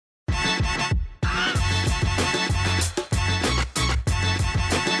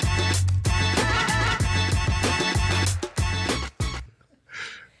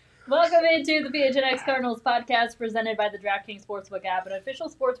Welcome into the PHNX Cardinals podcast presented by the DraftKings Sportsbook app, an official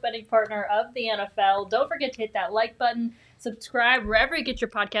sports betting partner of the NFL. Don't forget to hit that like button, subscribe wherever you get your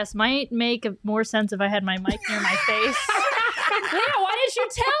podcast. Might make more sense if I had my mic near my face. Yeah, why didn't you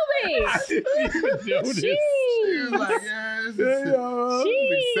tell me? I didn't even notice. Jeez.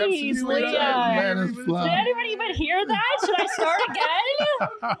 She was like, Jeez, Leon. Did anybody even hear that? Should I start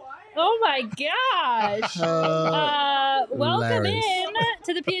again? Oh my gosh. Welcome in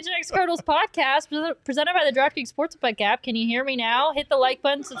to the PHNX Cardinals podcast presented by the DraftKings Sportsbook app. Can you hear me now? Hit the like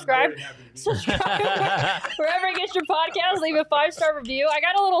button, subscribe wherever you get your podcast. Leave a 5-star review. I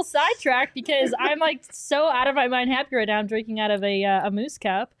got a little sidetracked because I'm like so out of my mind happy right now. I'm drinking out of a moose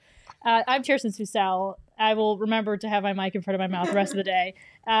cup. I'm Kirsten Susel. I will remember to have my mic in front of my mouth the rest of the day.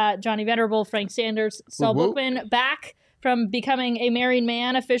 Johnny Venerable, Frank Sanders, Saul Bookman back from becoming a married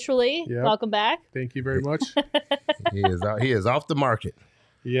man officially. Yep. Welcome back. Thank you very much. He is off the market.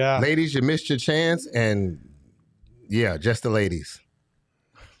 Yeah. Ladies, you missed your chance, and yeah, just the ladies.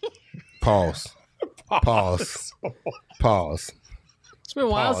 Pause. It's been a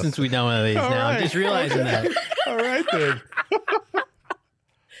while since we've done one of these now. Right. I'm just realizing that. All right, then.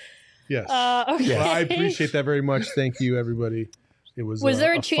 Yes. Okay. Well, I appreciate that very much. Thank you, everybody. It was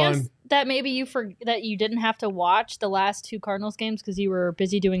there a chance fun... that maybe that you didn't have to watch the last two Cardinals games because you were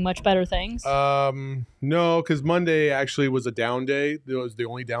busy doing much better things? No, because Monday actually was a down day. It was the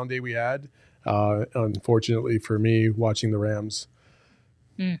only down day we had. Unfortunately for me, watching the Rams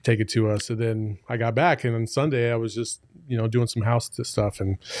take it to us. And then I got back, and on Sunday I was just doing some house stuff,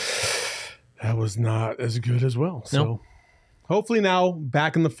 and that was not as good as well. So hopefully now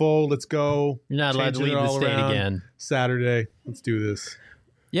back in the fold. Let's go. You're not allowed to leave the state again. Saturday. Let's do this.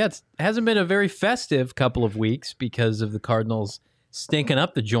 Yeah, it hasn't been a very festive couple of weeks because of the Cardinals stinking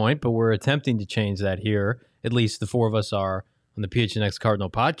up the joint, but we're attempting to change that here. At least the four of us are on the PHNX Cardinal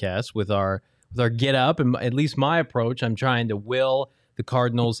podcast with our get up, and at least my approach. I'm trying to will the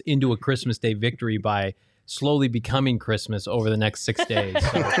Cardinals into a Christmas Day victory by slowly becoming Christmas over the next 6 days.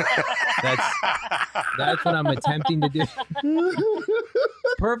 So that's what I'm attempting to do.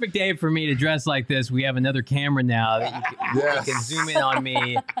 Perfect day for me to dress like this. We have another camera now that you can zoom in on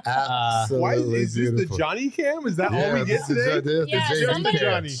me. Why is this the Johnny cam? Is that all we get today?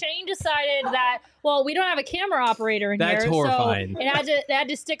 Shane decided that, well, we don't have a camera operator in here. That's horrifying. So it had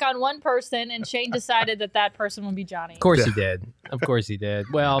to stick on one person, and Shane decided that person would be Johnny. Of course he did. Of course he did.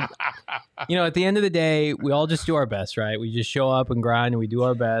 Well, at the end of the day, we all just do our best, right? We just show up and grind, and we do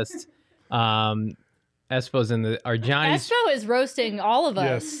our best. Espo's Johnny's. Espo is roasting all of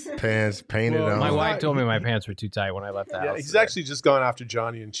us. Pants painted on. My wife told me my pants were too tight when I left the house. He's actually just gone after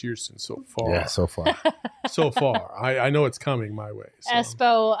Johnny and Cheerson so far. Yeah, so far. So far. I know it's coming my way. So.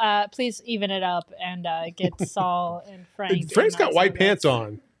 Espo, please even it up and get Saul and Frank. Frank's got white pants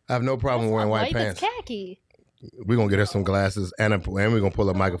on. I have no problem wearing white pants. That's khaki. We're going to get her some glasses, and we're going to pull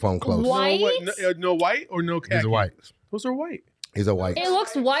a microphone close. White? No white or no khaki? These are white. Those are white. These are white. It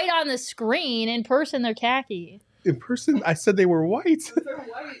looks white on the screen. In person, they're khaki. In person, I said they were white. They're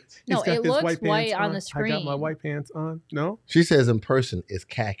white. No, it looks white on the screen. I got my white pants on. No? She says in person it's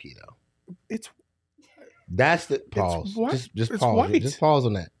khaki, though. That's the pause. Just pause. White. Just pause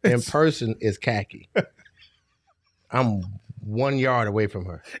on that. In person is khaki. I'm 1 yard away from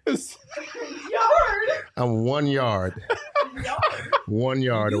her. I'm 1 yard. 1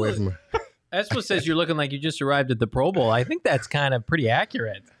 yard away from her. Espo says you're looking like you just arrived at the Pro Bowl. I think that's kind of pretty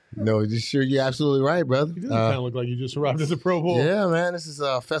accurate. No, you're absolutely right, brother. You kind of look like you just arrived at the Pro Bowl. Yeah, man, this is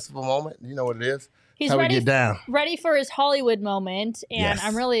a festival moment. You know what it is. He's ready for his Hollywood moment, and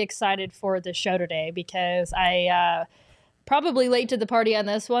I'm really excited for the show today because I probably late to the party on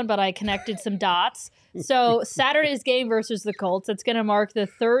this one, but I connected some dots. So Saturday's game versus the Colts, it's going to mark the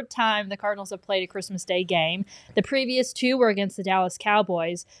third time the Cardinals have played a Christmas Day game. The previous two were against the Dallas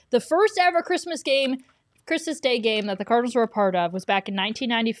Cowboys. The first ever Christmas Day game that the Cardinals were a part of was back in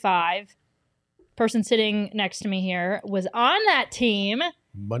 1995. Person sitting next to me here was on that team.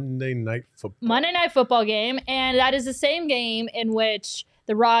 Monday Night Football game, and that is the same game in which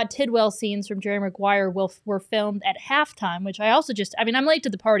the Rod Tidwell scenes from Jerry Maguire were filmed at halftime, which I also I'm late to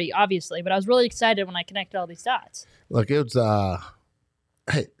the party, obviously, but I was really excited when I connected all these dots. Look, it was,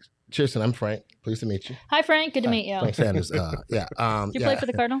 hey, Cheerson, I'm Frank. Pleased to meet you. Hi, Frank. Good to meet you. Frank Sanders. Did you play for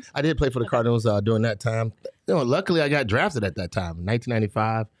the Cardinals? I did play for the Cardinals during that time. Luckily, I got drafted at that time,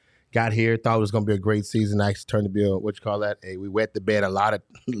 1995. Got here, thought it was going to be a great season. Actually turned to be we wet the bed a lot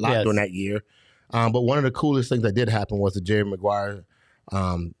during that year. But one of the coolest things that did happen was the Jerry Maguire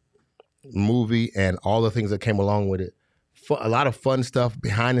movie and all the things that came along with it. A lot of fun stuff,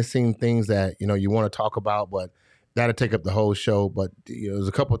 behind the scene things that you want to talk about, but that'll take up the whole show. But there's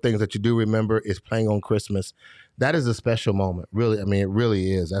a couple of things that you do remember is playing on Christmas. That is a special moment, really. I mean, it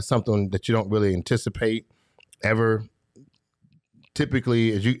really is. That's something that you don't really anticipate ever.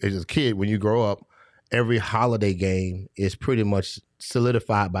 Typically, as a kid, when you grow up, every holiday game is pretty much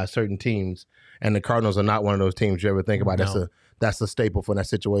solidified by certain teams, and the Cardinals are not one of those teams you ever think about. No. That's a staple for that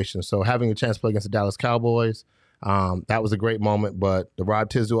situation. So having a chance to play against the Dallas Cowboys, that was a great moment. But the Rod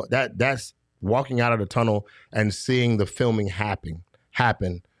Tisdale, that's walking out of the tunnel and seeing the filming happen, right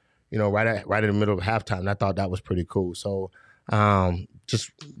in the middle of halftime. I thought that was pretty cool. So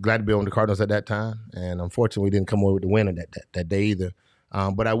just glad to be on the Cardinals at that time. And unfortunately, we didn't come away with the win that day either.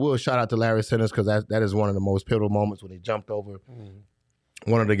 But I will shout out to Larry Sanders because that is one of the most pivotal moments when he jumped over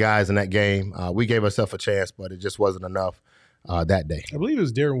one of the guys in that game. We gave ourselves a chance, but it just wasn't enough that day. I believe it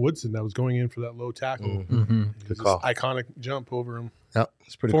was Darren Woodson that was going in for that low tackle. Good call. Iconic jump over him. Yep,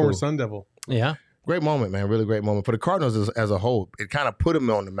 it's pretty Former cool. Sun Devil. Yeah. Great moment, man. Really great moment for the Cardinals as a whole. It kind of put them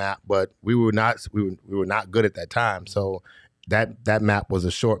on the map, but we were not good at that time. So that map was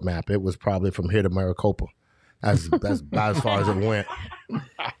a short map. It was probably from here to Maricopa. That's about as far as it went.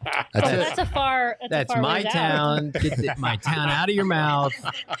 That's a far. That's a far my ways out. town. Get my town out of your mouth.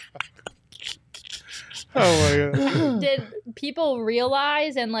 Oh my God. Did people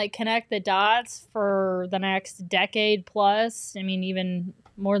realize and connect the dots for the next decade plus? I mean, even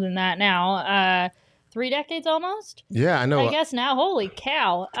more than that now. 3 decades almost? Yeah, I know. I guess now. Holy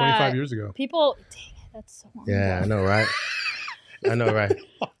cow. 25 years ago. People, dang it, that's so long. Yeah, ago. I know, right? I know, right?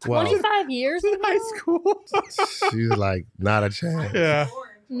 Well, 25 years ago? High school. she's like, not a chance. Yeah.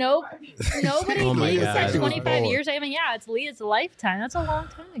 Nope. Nobody Oh my thinks God. that She was 25 born. years. I mean, yeah, it's a lifetime. That's a long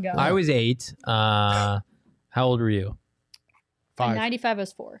time ago. I was 8. How old were you? 5. 95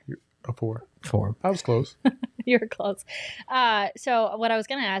 was 4. A 4. 4. I was close. You were close. So what I was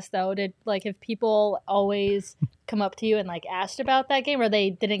going to ask though, did if people always come up to you and asked about that game, or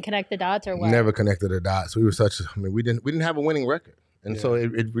they didn't connect the dots, or what? Never connected the dots. We were we didn't have a winning record. And so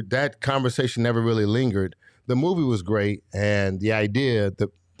that conversation never really lingered. The movie was great, and the idea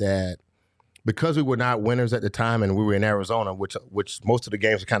that because we were not winners at the time and we were in Arizona, which most of the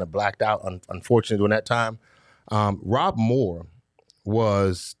games were kind of blacked out, unfortunately, during that time, Rob Moore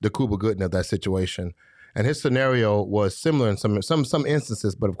was the Cuba Gooding of that situation. And his scenario was similar in some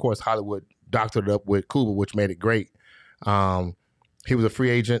instances, but of course Hollywood doctored it up with Cuba, which made it great. He was a free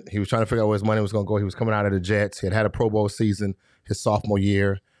agent. He was trying to figure out where his money was going to go. He was coming out of the Jets. He had a Pro Bowl season his sophomore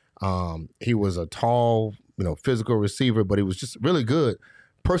year. He was a tall, physical receiver, but he was just really good.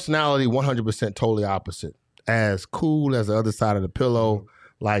 Personality, 100% totally opposite. As cool as the other side of the pillow,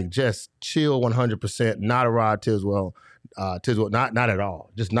 just chill 100%. Not a Rod Tisdale. Not at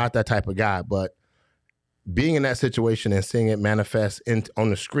all. Just not that type of guy. But being in that situation and seeing it manifest on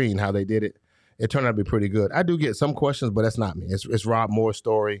the screen, how they did it, it turned out to be pretty good. I do get some questions, but that's not me. It's Rob Moore's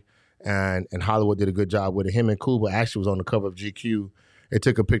story, and Hollywood did a good job with it. Him and Cuba actually was on the cover of GQ. They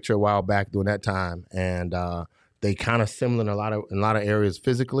took a picture a while back during that time, and they kind of similar in a lot of areas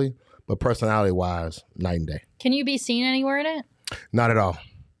physically, but personality-wise, night and day. Can you be seen anywhere in it? Not at all.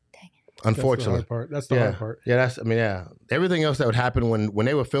 Dang it. Unfortunately. That's the hard part. Yeah. Everything else that would happen when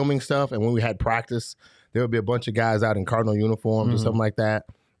they were filming stuff and when we had practice, there would be a bunch of guys out in Cardinal uniforms or something like that.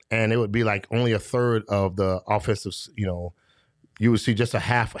 And it would be only a third of the offensive, you would see just a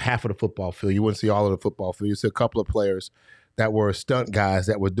half of the football field. You wouldn't see all of the football field. You see a couple of players that were stunt guys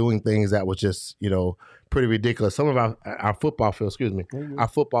that were doing things that was just, pretty ridiculous. Some of our football field, our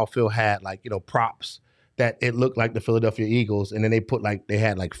football field had props that it looked like the Philadelphia Eagles. And then they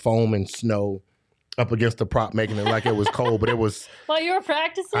had foam and snow up against the prop, making it like it was cold, but it was. While you were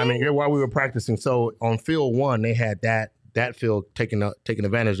practicing? I mean, while we were practicing. So on field 1, they had that field taken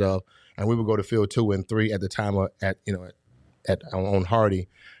advantage of, and we would go to field 2 and 3 at the time on Hardy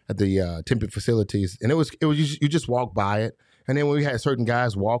at the Tempe facilities, and it was you just walk by it, and then when we had certain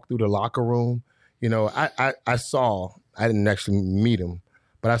guys walk through the locker room, I didn't actually meet him,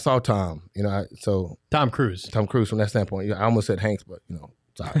 but I saw Tom, Tom Cruise. Tom Cruise from that standpoint. I almost said Hanks, but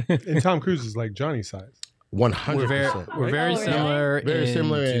sorry. And Tom Cruise is like Johnny's size. 100%. We're very Oh, really? similar. Very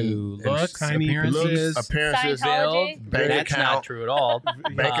similar to in looks, tiny appearances, appearances, Scientology? build. Bank That's account. not true at all.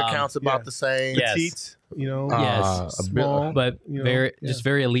 bank accounts about the same. Yes. Petite, Yes. Small, but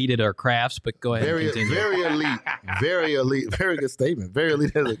very elite at our crafts. But go ahead. Very, and continue. very elite. Very good statement. Very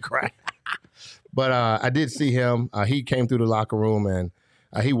elite as a crack. But I did see him. He came through the locker room and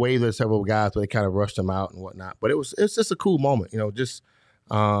he waved at several guys, but they kind of rushed him out and whatnot. But it's just a cool moment,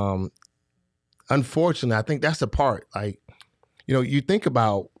 unfortunately, I think that's the part. You think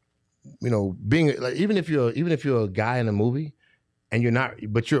about, being even if you're a guy in a movie and you're not,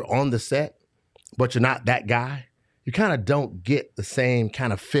 but you're on the set, but you're not that guy. you kind of don't get the same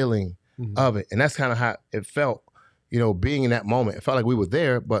kind of feeling of it. And that's kind of how it felt, being in that moment. It felt like we were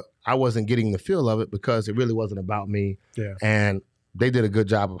there, but I wasn't getting the feel of it because it really wasn't about me. Yeah. And they did a good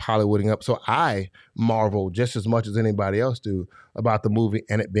job of Hollywooding up. So I marvel just as much as anybody else do about the movie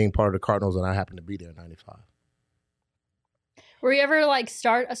and it being part of the Cardinals, and I happened to be there in 95. Were you ever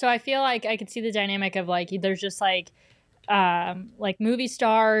so I feel like I could see the dynamic of there's just like movie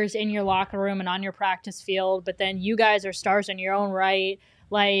stars in your locker room and on your practice field, but then you guys are stars in your own right.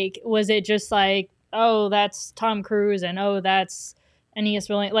 Like, was it just like, oh, that's Tom Cruise and oh, that's Aeneas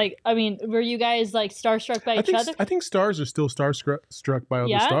Williams? Were you guys starstruck by each other? I think stars are still starstruck by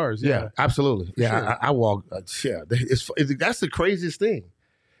other stars. Yeah, absolutely. Yeah, sure. I walk. That's the craziest thing,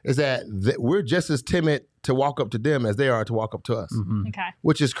 is that we're just as timid to walk up to them as they are to walk up to us. Mm-hmm. Okay.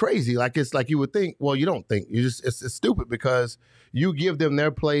 Which is crazy. It's like you would think, well, you don't think. It's stupid because you give them their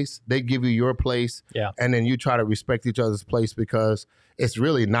place, they give you your place, and then you try to respect each other's place because it's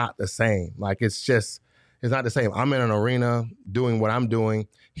really not the same. It's not the same. I'm in an arena doing what I'm doing.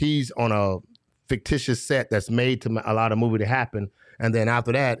 He's on a fictitious set that's made to allow the movie to happen. And then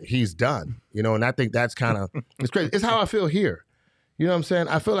after that, he's done. And I think that's kind of, it's crazy. It's how I feel here. You know what I'm saying?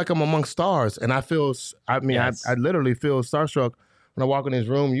 I feel like I'm among stars, and I literally feel starstruck when I walk in this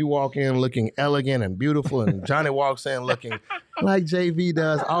room. You walk in looking elegant and beautiful, and Johnny walks in looking like JV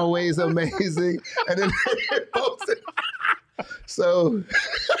does, always amazing. And then so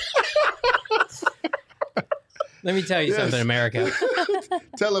let me tell you something, America.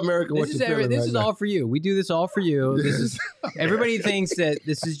 Tell America what you're feeling. This is all for you. We do this all for you. This is everybody thinks that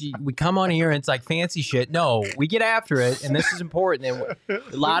we come on here and it's like fancy shit. No, we get after it, and this is important.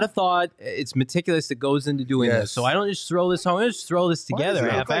 And a lot of thought. It's meticulous that goes into doing this. So I don't just throw this on. I just throw this together.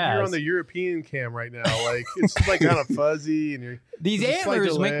 It look like you're on the European cam right now. It's just kind of fuzzy, and these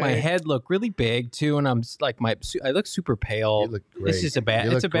antlers make my head look really big too, and I'm I look super pale. You look great. It's just a bad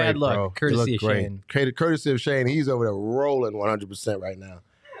look. Bro. Courtesy of Shane. Courtesy of Shane. He's over there rolling 100% right now.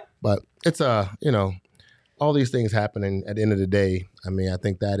 But it's all these things happening at the end of the day. I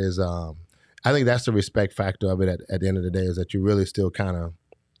think that is I think that's the respect factor of it at the end of the day, is that you really still kind of,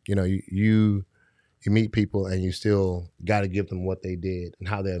 you meet people and you still got to give them what they did and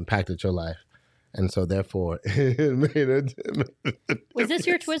how they impacted your life. And so therefore, was this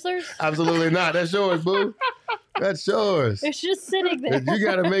your Twizzlers? Absolutely not. That's yours, boo. That's yours. It's just sitting there. You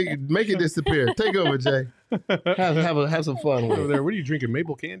got to make it disappear. Take over, Jay. Have some fun with it. Over there, what are you drinking?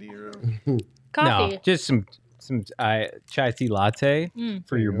 Maple candy or coffee? No, just some chai tea latte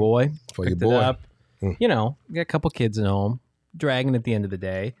for your boy. For your boy. Up. You got a couple kids at home, dragging at the end of the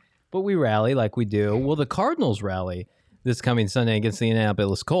day, but we rally like we do. Well, the Cardinals rally this coming Sunday against the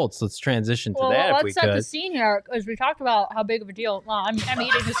Indianapolis Colts. Let's transition to that if we could. Let's set the scene here, as we talked about how big of a deal. Well, I'm eating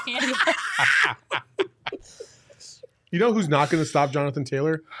this candy. You know who's not going to stop Jonathan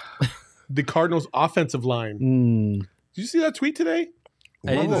Taylor? The Cardinals' offensive line. Did you see that tweet today?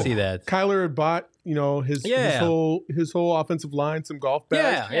 I didn't see that. Kyler had bought, his whole offensive line, some golf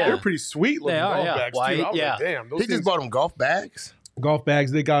bags. Yeah. They're pretty sweet looking golf bags White, too. I was like, damn. He just bought them golf bags? Golf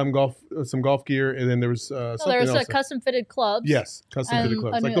bags. They got him some golf gear, and then there was something else. There was a custom fitted clubs. Yes, custom fitted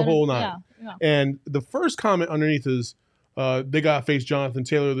clubs, like the whole nine. Yeah. And the first comment underneath is, they got to face Jonathan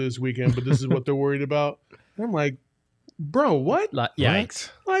Taylor this weekend, but this is what they're worried about. And I'm like, bro, what? Yikes.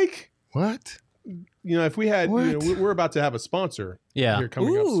 What? If we had, we're about to have a sponsor here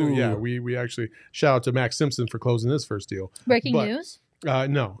coming up soon. Yeah, we actually shout out to Max Simpson for closing his first deal. Breaking news?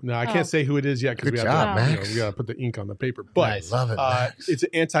 No, I can't say who it is yet because we got to put the ink on the paper. But love it, it's an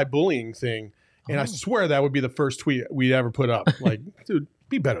anti-bullying thing, and I swear that would be the first tweet we'd ever put up. Like, dude,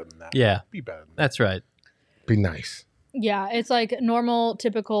 be better than that. Yeah, be better than that. That's right. Be nice. Yeah, it's like normal,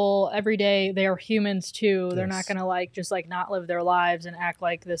 typical, everyday. They are humans too. They're not gonna just not live their lives and act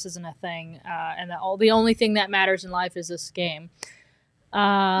like this isn't a thing. And the only thing that matters in life is this game.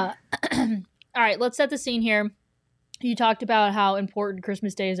 All right, let's set the scene here. You talked about how important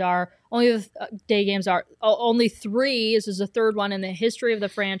Christmas days are. Only the day games are only 3. This is the third one in the history of the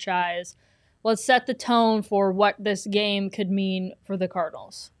franchise. Let's set the tone for what this game could mean for the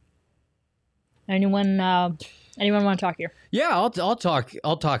Cardinals. Anyone want to talk here? Yeah, I'll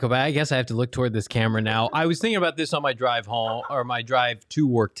talk about it. I guess I have to look toward this camera now. I was thinking about this on my drive home or my drive to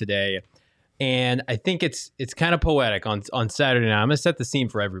work today, and I think it's kind of poetic on Saturday night. I'm going to set the scene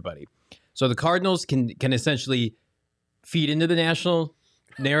for everybody. So the Cardinals can essentially feed into the national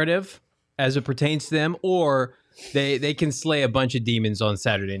narrative as it pertains to them, or they can slay a bunch of demons on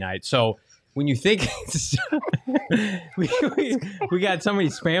Saturday night. So when you think we got somebody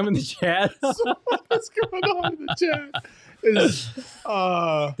spamming the chat. So what's going on in the chat?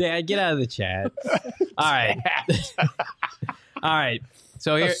 Dad, get out of the chat. All right. All right.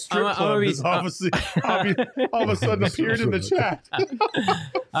 So here, I'm gonna be obviously all of a sudden appeared in the chat.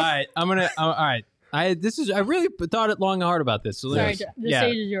 All right. All right. I really thought it long and hard about this. So Sorry, the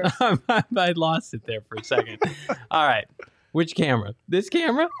stage is yours. I lost it there for a second. All right. Which camera? This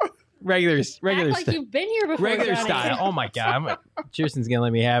camera? Regular Act like style. you've been here before, Regular Johnny. style. Oh my God. Kirsten's gonna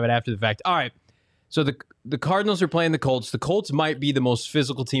let me have it after the fact. All right. So the Cardinals are playing the Colts. The Colts might be the most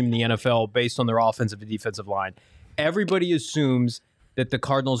physical team in the NFL based on their offensive and defensive line. Everybody assumes that the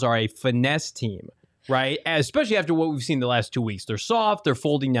Cardinals are a finesse team, right? Especially after what we've seen the last 2 weeks. They're soft. They're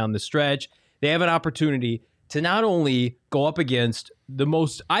folding down the stretch. They have an opportunity to not only go up against the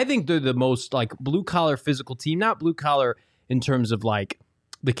most, I think they're the most like blue collar physical team, not blue collar in terms of like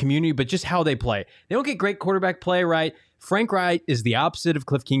the community, but just how they play. They don't get great quarterback play, right? Frank Wright is the opposite of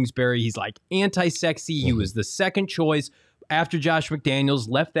Cliff Kingsbury. He's like anti-sexy. He was the second choice after Josh McDaniels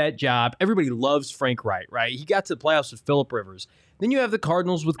left that job. Everybody loves Frank Wright, right? He got to the playoffs with Phillip Rivers. Then you have the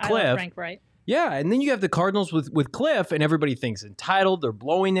Cardinals with Cliff. I love Frank Wright. Yeah, and then you have the Cardinals with Cliff, and everybody thinks entitled, they're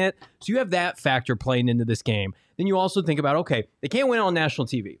blowing it. So you have that factor playing into this game. Then you also think about, okay, they can't win on national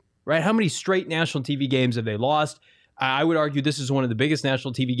TV, right? How many straight national TV games have they lost? I would argue this is one of the biggest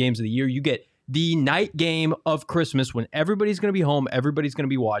national TV games of the year. You get the night game of Christmas when everybody's going to be home, everybody's going to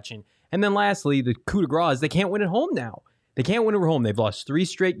be watching. And then lastly, the coup de grace is they can't win at home now. They can't win at home. They've lost 3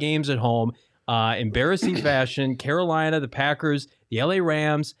 straight games at home, embarrassing fashion. Carolina, the Packers, the LA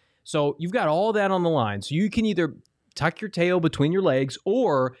Rams. So you've got all that on the line. So you can either tuck your tail between your legs,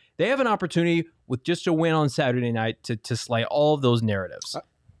 or they have an opportunity with just a win on Saturday night to slay all of those narratives.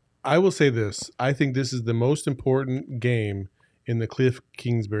 I will say this. I think this is the most important game in the Cliff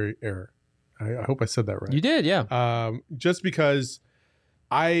Kingsbury era. I hope I said that right. You did, yeah. Just because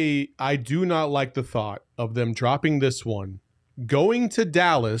I do not like the thought of them dropping this one, going to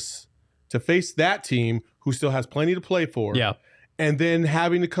Dallas to face that team who still has plenty to play for. Yeah. And then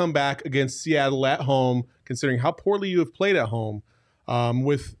having to come back against Seattle at home, considering how poorly you have played at home,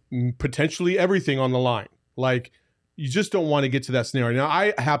 with potentially everything on the line. Like, you just don't want to get to that scenario. Now,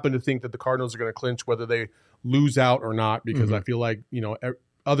 I happen to think that the Cardinals are going to clinch whether they lose out or not, because I feel like,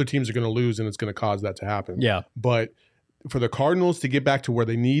 other teams are going to lose and it's going to cause that to happen. Yeah. But for the Cardinals to get back to where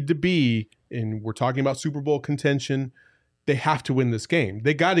they need to be, and we're talking about Super Bowl contention, they have to win this game.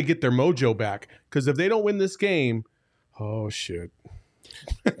 They got to get their mojo back, because if they don't win this game, oh shit.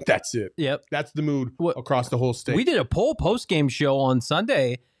 That's it. Yep. That's the mood across the whole state. We did a poll post-game show on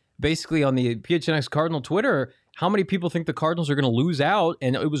Sunday, basically on the PHNX Cardinal Twitter, how many people think the Cardinals are going to lose out,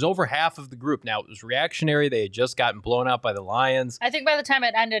 and it was over half of the group. Now, it was reactionary. They had just gotten blown out by the Lions. I think by the time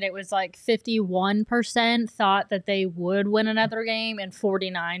it ended, it was like 51% thought that they would win another game, and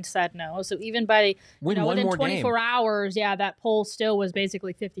 49% said no. So even by within 24 hours, that poll still was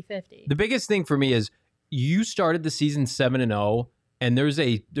basically 50-50. The biggest thing for me is you started the season 7-0, and there's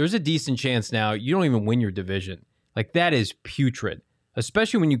a decent chance now you don't even win your division. Like, that is putrid,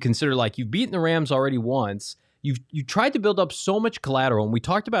 especially when you consider, like, you've beaten the Rams already once. You tried to build up so much collateral, and we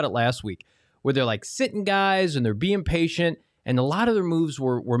talked about it last week, where they're like sitting guys and they're being patient, and a lot of their moves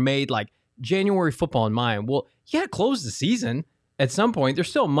were made like January football in mind. Well, you got to close the season at some point.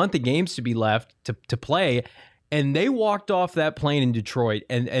 There's still a month of games to be left to play, and they walked off that plane in Detroit,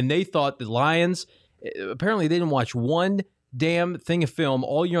 and they thought the Lions, apparently they didn't watch one damn thing of film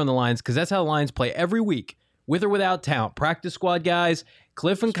all year on the Lions, because that's how the Lions play every week, with or without talent. Practice squad guys,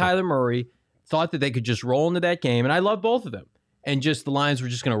 Cliff and Kyler Murray, thought that they could just roll into that game, and I love both of them, and just the Lions were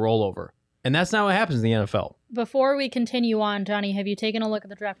just going to roll over. And that's not what happens in the NFL. Before we continue on, Johnny, have you taken a look at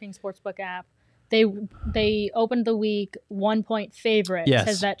the DraftKings Sportsbook app? They opened the week 1-point favorites. Yes.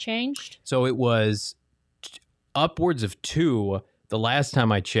 Has that changed? So it was upwards of 2 the last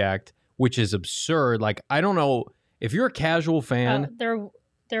time I checked, which is absurd. Like, I don't know if you're a casual fan.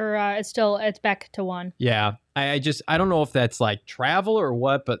 It's back to 1. Yeah, I don't know if that's like travel or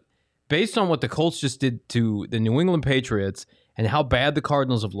what, but based on what the Colts just did to the New England Patriots and how bad the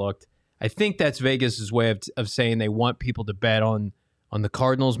Cardinals have looked, I think that's Vegas's way of saying they want people to bet on the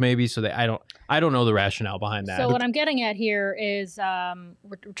Cardinals, maybe. So I don't know the rationale behind that. So what I'm getting at here is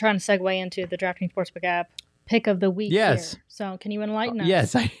we're trying to segue into the DraftKings Sportsbook app pick of the week. Yes. Here. So can you enlighten us?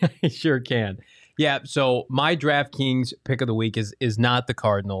 Yes, I sure can. Yeah. So my DraftKings pick of the week is not the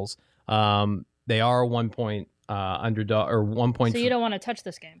Cardinals. They are a 1-point underdog, or 1 point. So you don't want to touch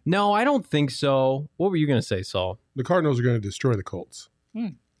this game? No, I don't think so. What were you going to say, Saul? The Cardinals are going to destroy the Colts.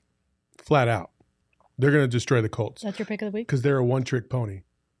 Flat out. They're going to destroy the Colts. That's your pick of the week? Because they're a one-trick pony.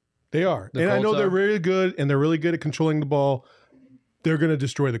 They are. The And I know Colts they're are? really good, and they're really good at controlling the ball. They're going to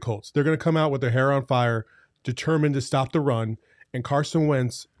destroy the Colts. They're going to come out with their hair on fire, determined to stop the run, and Carson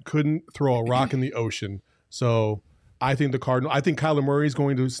Wentz couldn't throw a rock in the ocean. So I think Kyler Murray is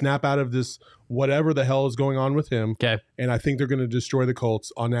going to snap out of this whatever the hell is going on with him. Okay. And I think they're going to destroy the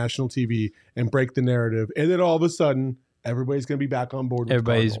Colts on national TV and break the narrative. And then all of a sudden, everybody's going to be back on board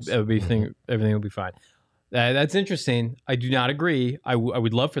with Everything will be fine. That's interesting. I do not agree. I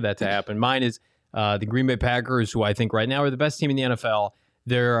would love for that to happen. Mine is the Green Bay Packers, who I think right now are the best team in the NFL.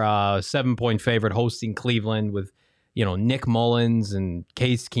 They're a 7-point favorite hosting Cleveland with, Nick Mullins and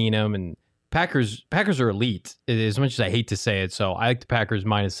Case Keenum, and Packers are elite, as much as I hate to say it. So I like the Packers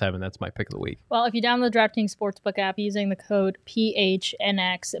 -7. That's my pick of the week. Well, if you download the DraftKings Sportsbook app using the code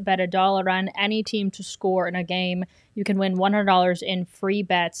PHNX, bet $1 on any team to score in a game. You can win $100 in free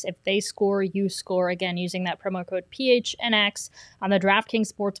bets. If they score, you score. Again, using that promo code PHNX on the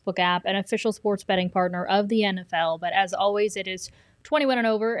DraftKings Sportsbook app, an official sports betting partner of the NFL. But as always, it is 21 and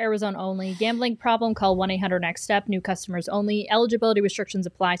over, Arizona only. Gambling problem? Call 1-800-NEXT-STEP. New customers only. Eligibility restrictions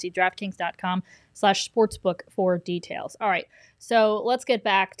apply. See DraftKings.com/sportsbook for details. All right, so let's get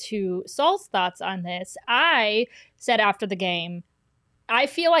back to Saul's thoughts on this. I said after the game, I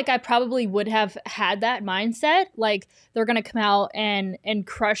feel like I probably would have had that mindset, like they're going to come out and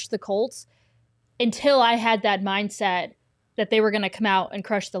crush the Colts, until I had that mindset that they were going to come out and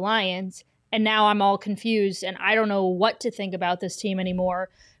crush the Lions. And now I'm all confused, and I don't know what to think about this team anymore.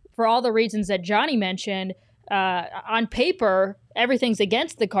 For all the reasons that Johnny mentioned, on paper, everything's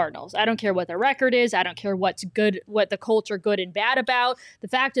against the Cardinals. I don't care what their record is. I don't care what's good, what the Colts are good and bad about. The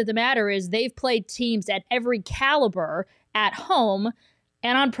fact of the matter is they've played teams at every caliber at home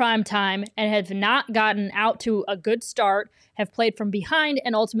and on prime time and have not gotten out to a good start, have played from behind,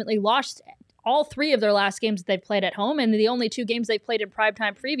 and ultimately lost all 3 of their last games that they've played at home, and the only 2 games they've played in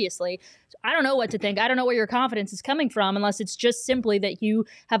primetime previously. So I don't know what to think. I don't know where your confidence is coming from, unless it's just simply that you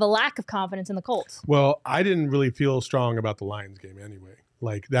have a lack of confidence in the Colts. Well, I didn't really feel strong about the Lions game anyway.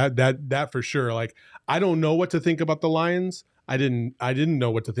 Like that for sure. Like, I don't know what to think about the Lions. I didn't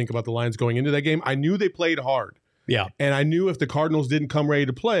know what to think about the Lions going into that game. I knew they played hard. Yeah. And I knew if the Cardinals didn't come ready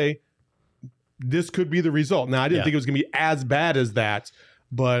to play, this could be the result. Now, I didn't think it was going to be as bad as that,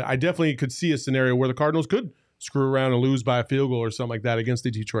 but I definitely could see a scenario where the Cardinals could screw around and lose by a field goal or something like that against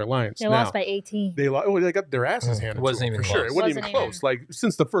the Detroit Lions. They lost by 18. They got their asses handed to wasn't them, even for sure. close. It wasn't even close. Like,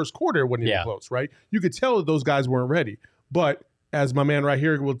 since the first quarter, it wasn't even close, right? You could tell that those guys weren't ready. But as my man right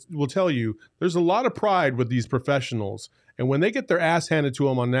here will tell you, there's a lot of pride with these professionals. And when they get their ass handed to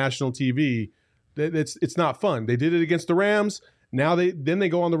them on national TV, it's not fun. They did it against the Rams. Now they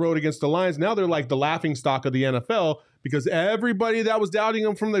go on the road against the Lions. Now they're like the laughing stock of the NFL, because everybody that was doubting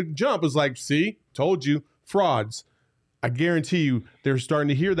them from the jump is like, see, told you, frauds. I guarantee you they're starting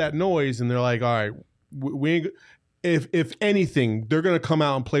to hear that noise, and they're like, all right, we ain't. If anything, they're going to come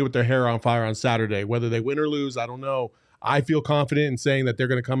out and play with their hair on fire on Saturday. Whether they win or lose, I don't know. I feel confident in saying that they're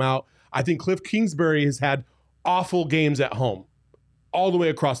going to come out. I think Cliff Kingsbury has had awful games at home, all the way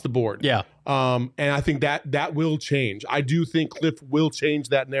across the board. Yeah. And I think that will change. I do think Cliff will change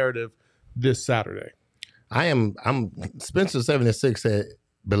that narrative this Saturday. I'm Spencer 76 said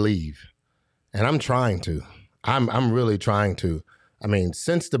believe, and I'm trying to. I'm really trying to. I mean,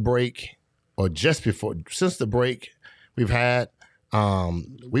 since the break, or just before, since the break we've had,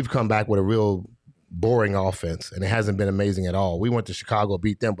 we've come back with a real boring offense, and it hasn't been amazing at all. We went to Chicago,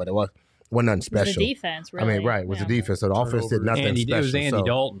 beat them, but it wasn't nothing special. It was the defense, really. I mean, right, it was the defense. So the offense did nothing special. It was Andy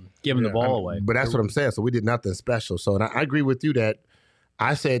Dalton giving the ball away. But that's what I'm saying. So we did nothing special. So, and I agree with you that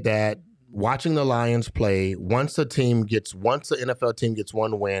I said that watching the Lions play, once the NFL team gets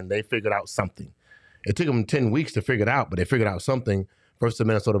one win, they figured out something. It took them 10 weeks to figure it out, but they figured out something. First the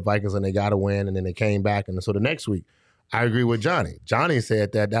Minnesota Vikings, and they got a win, and then they came back. And so the next week, I agree with Johnny. Johnny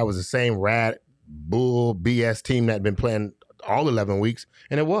said that was the same rat, bull, BS team that had been playing all 11 weeks,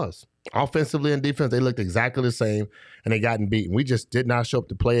 and it was. Offensively and defense, they looked exactly the same, and they gotten beaten. We just did not show up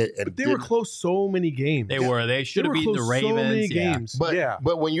to play it. But they were close so many games. They were. They should have beaten the Ravens. So many games.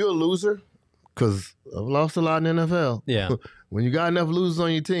 But when you're a loser, because I've lost a lot in the NFL. Yeah. When you got enough losers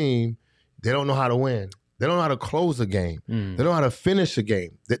on your team, they don't know how to win. They don't know how to close a game. They don't know how to finish a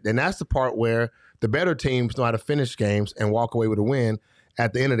game. And that's the part where the better teams know how to finish games and walk away with a win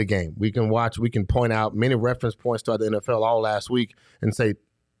at the end of the game. We can point out many reference points throughout the NFL all last week and say,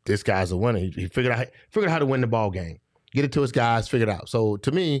 this guy's a winner. He figured out how to win the ball game. Get it to his guys, figure it out. So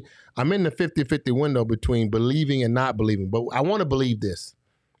to me, I'm in the 50-50 window between believing and not believing. But I want to believe this.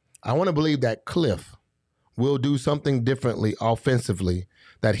 I want to believe that Cliff will do something differently offensively,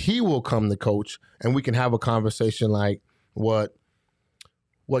 that he will come the coach, and we can have a conversation like what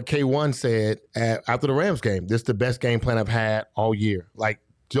what K1 said after the Rams game. This is the best game plan I've had all year. Like,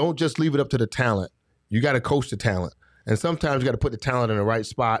 don't just leave it up to the talent. You got to coach the talent. And sometimes you got to put the talent in the right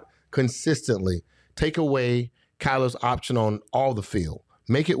spot consistently. Take away Kyler's option on all the field.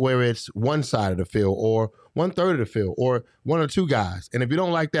 Make it where it's one side of the field or 1/3 of the field or one or two guys. And if you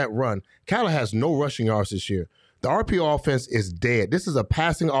don't like that run, Kyler has no rushing yards this year. The RPO offense is dead. This is a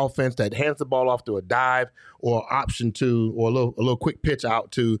passing offense that hands the ball off to a dive or option to or a little quick pitch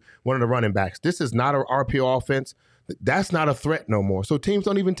out to one of the running backs. This is not an RPO offense. That's not a threat no more. So teams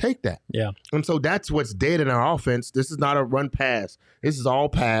don't even take that. Yeah. And so that's what's dead in our offense. This is not a run pass. This is all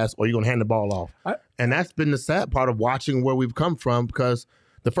pass or you're going to hand the ball off. And that's been the sad part of watching where we've come from because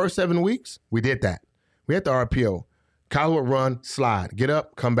the first 7 weeks, we did that. We had the RPO. Kyler would run, slide, get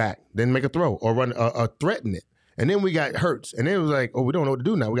up, come back, then make a throw or run threaten it. And then we got Hurts. And then it was like, oh, we don't know what to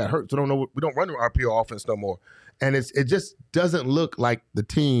do now. We got Hurts. We don't run the RPO offense no more. And it just doesn't look like the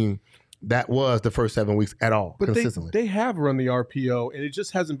team that was the first 7 weeks at all, but consistently. They have run the RPO, and it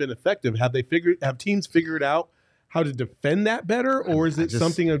just hasn't been effective. Have teams figured out how to defend that better, or is it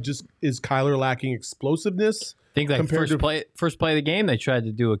something of just is Kyler lacking explosiveness? I think like first play of the game, they tried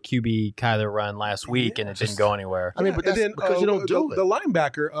to do a QB Kyler run last week, and it didn't go anywhere. I mean, but that's because you don't do it. The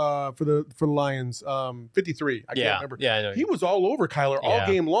linebacker for the Lions, 53. I can't remember. Yeah, I know. He was all over Kyler all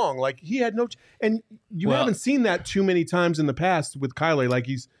game long. Like he had no, and you haven't seen that too many times in the past with Kyler. Like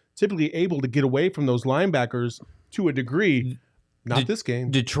he's typically able to get away from those linebackers to a degree. Not this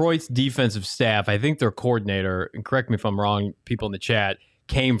game. Detroit's defensive staff, I think their coordinator, and correct me if I'm wrong, people in the chat,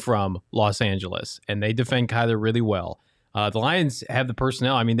 came from Los Angeles, and they defend Kyler really well. The Lions have the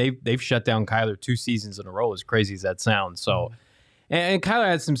personnel. I mean, they've shut down Kyler 2 seasons in a row, as crazy as that sounds. So, and Kyler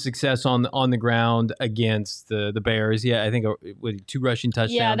had some success on the ground against the Bears. Yeah, I think with 2 rushing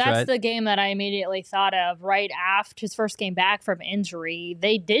touchdowns. Yeah, that's right? the game that I immediately thought of right after his first game back from injury.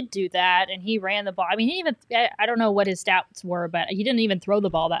 They did do that, and he ran the ball. I mean, I don't know what his stats were, but he didn't even throw the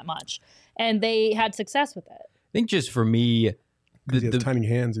ball that much, and they had success with it. I think just for me, he has tiny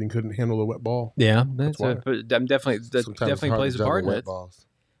hands and he couldn't handle the wet ball. Yeah, that's but I'm definitely plays a part in it. Balls.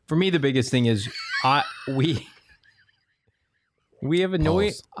 For me, the biggest thing is we have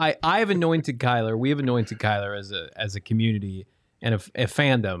anointed. I have anointed Kyler. We have anointed Kyler as a community and a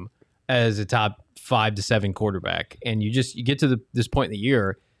fandom as a top 5 to 7 quarterback. And you get to this point in the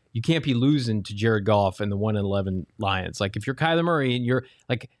year, you can't be losing to Jared Goff and the 1-11 Lions. Like if you're Kyler Murray and you're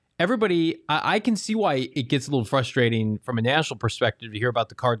like everybody, I can see why it gets a little frustrating from a national perspective to hear about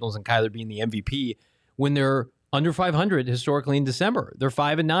the Cardinals and Kyler being the MVP when they're under 500 historically in December. They're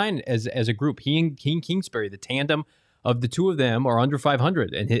 5-9 as a group. He and Kingsbury, the tandem of the two of them, are under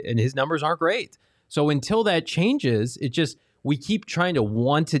 500, and his numbers aren't great. So until that changes, we keep trying to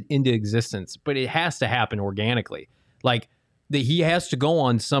want it into existence, but it has to happen organically. Like he has to go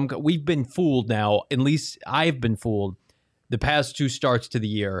on some. We've been fooled now. At least I've been fooled the past 2 starts to the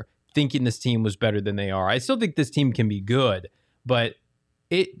year, thinking this team was better than they are. I still think this team can be good, but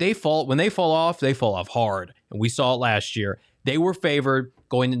when they fall off, they fall off hard. And we saw it last year. They were favored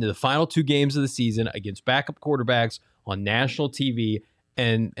going into the final 2 games of the season against backup quarterbacks on national TV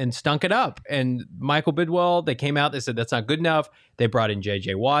and stunk it up. And Michael Bidwell, they came out, they said that's not good enough. They brought in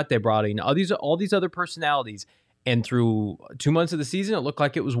J.J. Watt. They brought in all these other personalities. And through 2 months of the season, it looked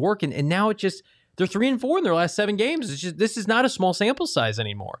like it was working. And now they're 3-4 in their last 7 games. This is not a small sample size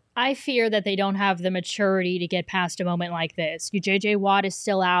anymore. I fear that they don't have the maturity to get past a moment like this. J.J. Watt is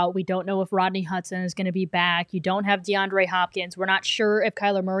still out. We don't know if Rodney Hudson is going to be back. You don't have DeAndre Hopkins. We're not sure if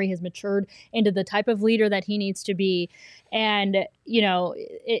Kyler Murray has matured into the type of leader that he needs to be. And,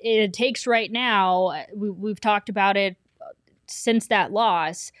 it takes right now, we've talked about it since that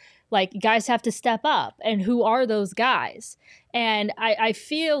loss, like guys have to step up. And who are those guys? And I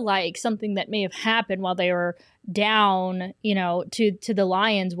feel like something that may have happened while they were down, to the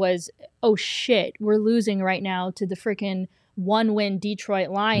Lions was, oh shit, we're losing right now to the freaking 1-win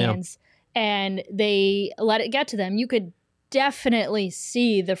Detroit Lions. Yeah. And they let it get to them. You could definitely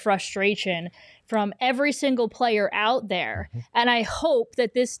see the frustration from every single player out there. Mm-hmm. And I hope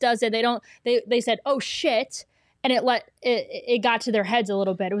that this does it. They said, oh shit. And it got to their heads a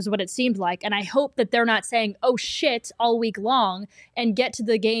little bit. It was what it seemed like. And I hope that they're not saying, oh, shit, all week long and get to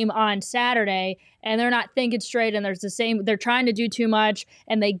the game on Saturday and they're not thinking straight and they're trying to do too much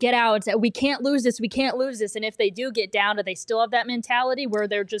and they get out and say, we can't lose this. And if they do get down, do they still have that mentality where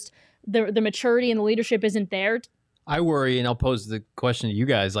they're just the maturity and the leadership isn't there? I worry, and I'll pose the question to you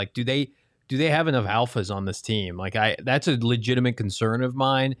guys, like, do they have enough alphas on this team? Like that's a legitimate concern of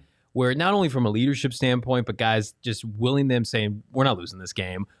mine. Where not only from a leadership standpoint, but guys just willing them saying, we're not losing this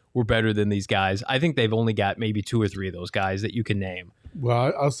game. We're better than these guys. I think they've only got maybe 2 or 3 of those guys that you can name.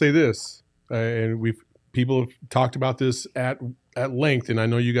 Well, I'll say this, and people have talked about this at length, and I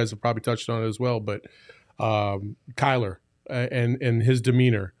know you guys have probably touched on it as well. But Kyler and his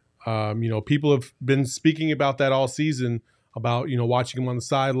demeanor, people have been speaking about that all season, about watching him on the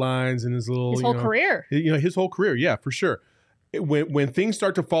sidelines and his whole career. His whole career, yeah, for sure. When things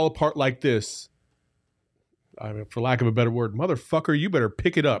start to fall apart like this, I mean, for lack of a better word, motherfucker, you better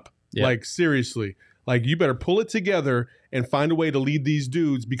pick it up. Yep. Like, seriously. Like, you better pull it together and find a way to lead these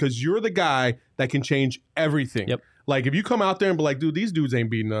dudes, because you're the guy that can change everything. Yep. Like, if you come out there and be like, dude, these dudes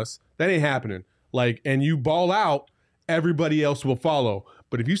ain't beating us, that ain't happening. Like, and you ball out, everybody else will follow.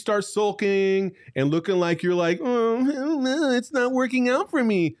 But if you start sulking and looking like you're like, oh, it's not working out for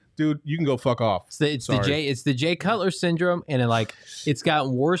me, dude, you can go fuck off. It's the Jay Cutler syndrome, and it's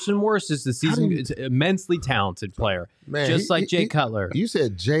gotten worse and worse as the season. It's an immensely taunted player, man, just like Jay Cutler. You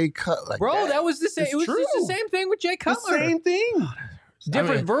said Jay Cutler, bro. That was the same. It was just the same thing with Jay Cutler. The same thing.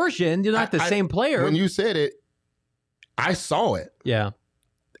 Different version. You're not the same player. When you said it, I saw it. Yeah,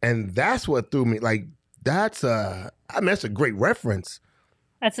 and that's what threw me. Like, that's a great reference.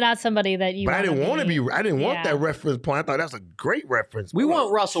 That's not somebody that you. But I didn't want to be. I didn't want that reference point. I thought that's a great reference. We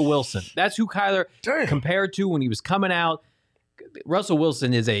want Russell Wilson. That's who Kyler compared to when he was coming out. Russell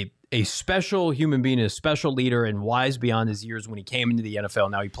Wilson is a special human being, a special leader, and wise beyond his years when he came into the NFL.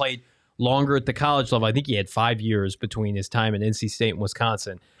 Now, he played longer at the college level. I think he had 5 years between his time at NC State and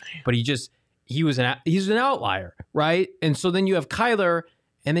Wisconsin. But he's an outlier, right? And so then you have Kyler,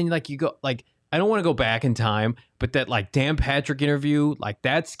 and then you go I don't want to go back in time, but that Dan Patrick interview,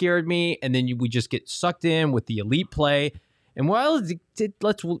 that scared me. And then we just get sucked in with the elite play. And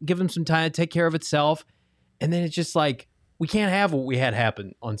let's give him some time to take care of itself. And then it's just we can't have what we had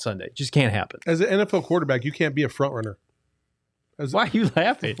happen on Sunday. It just can't happen. As an NFL quarterback, you can't be a front runner. Why are you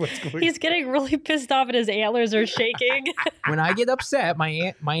laughing? He's getting really pissed off and his antlers are shaking. When I get upset,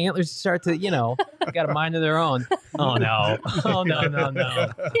 my antlers start to, got a mind of their own. Oh, no. Oh, no.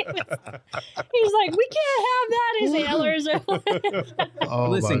 He's like, we can't have that. His antlers are...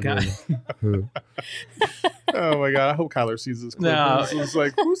 Listen, guys. Oh, my God. I hope Kyler sees this clip. No. It's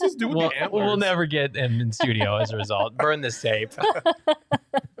like, who's this dude with the antlers? We'll never get him in studio as a result. Burn this tape.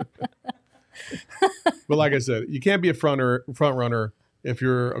 But like I said, you can't be a front runner if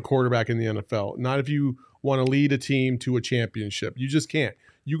you're a quarterback in the NFL. Not if you want to lead a team to a championship. You just can't.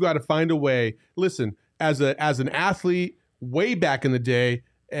 You got to find a way. Listen, as an athlete way back in the day,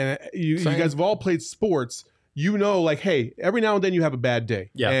 and you guys have all played sports, hey, every now and then you have a bad day.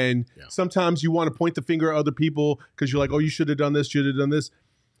 Yeah. And sometimes you want to point the finger at other people because you're like, oh, you should have done this, should have done this.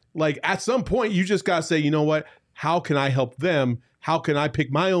 At some point, you just got to say, you know what? How can I help them? How can I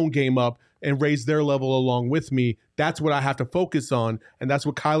pick my own game up and raise their level along with me? That's what I have to focus on, and that's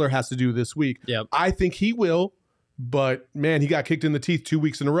what Kyler has to do this week. Yep. I think he will, but, man, he got kicked in the teeth 2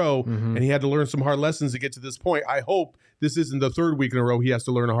 weeks in a row, and he had to learn some hard lessons to get to this point. I hope this isn't the third week in a row he has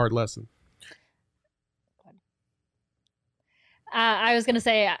to learn a hard lesson. I was going to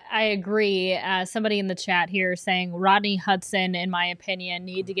say, I agree. Somebody in the chat here saying Rodney Hudson, in my opinion,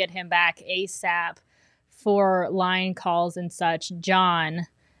 need to get him back ASAP for line calls and such. John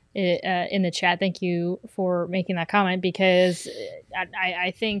in the chat, thank you for making that comment, because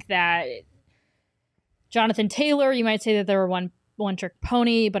I think that Jonathan Taylor, you might say that they're one trick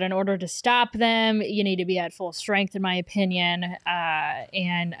pony, but in order to stop them, you need to be at full strength, in my opinion.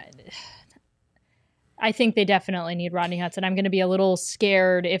 And I think they definitely need Rodney Hudson. I'm going to be a little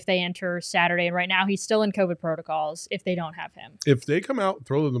scared if they enter Saturday. And right now he's still in COVID protocols if they don't have him. If they come out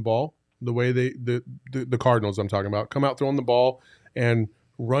throwing the ball the way the Cardinals I'm talking about, come out throwing the ball and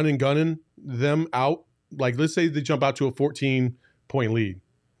running, gunning them out, let's say they jump out to a 14-point lead.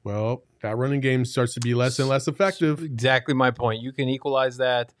 Well, that running game starts to be less and less effective. Exactly my point. You can equalize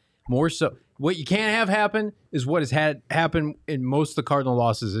that more so. What you can't have happen is what has had happen in most of the Cardinal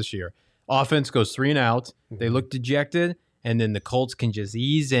losses this year. Offense goes 3 and out. They look dejected, and then the Colts can just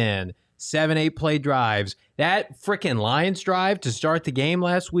ease in. 7-8 play drives. That freaking Lions drive to start the game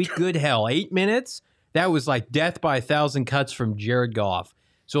last week, good hell, 8 minutes? That was like death by 1,000 cuts from Jared Goff.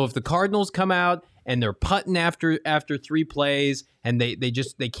 So if the Cardinals come out and they're putting after 3 plays and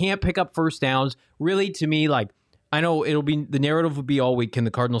they can't pick up first downs, really, to me, I know the narrative will be all week, can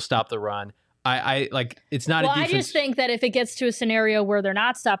the Cardinals stop the run? It's not a defense. I just think that if it gets to a scenario where they're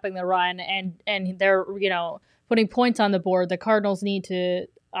not stopping the run and they're, putting points on the board, the Cardinals need to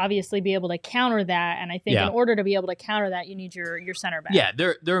obviously be able to counter that. And I think in order to be able to counter that, you need your center back. Yeah,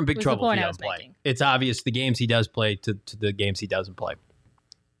 they're in big trouble if he doesn't play. It's obvious the games he does play to the games he doesn't play.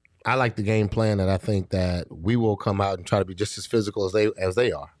 I like the game plan, and I think that we will come out and try to be just as physical as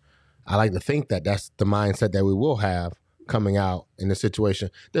they are. I like to think that that's the mindset that we will have coming out in this situation.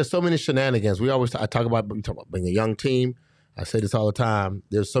 There's so many shenanigans. I talk about being a young team. I say this all the time.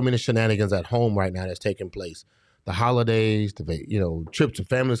 There's so many shenanigans at home right now that's taking place. The holidays, trips of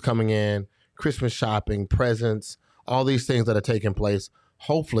families coming in, Christmas shopping, presents, all these things that are taking place.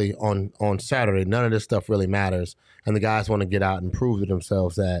 Hopefully on Saturday, none of this stuff really matters, and the guys want to get out and prove to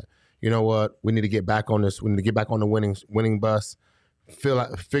themselves that, you know what, we need to get back on this. We need to get back on the winning bus.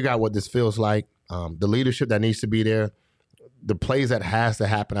 Figure out what this feels like. The leadership that needs to be there, the plays that has to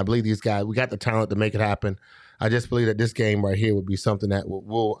happen. I believe these guys, we got the talent to make it happen. I just believe that this game right here would be something that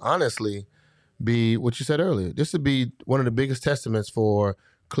will honestly be what you said earlier. This would be one of the biggest testaments for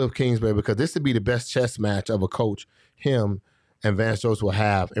Cliff Kingsbury, because this would be the best chess match of a coach, him and Vance Joseph will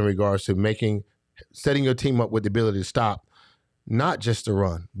have in regards to setting your team up with the ability to stop, not just to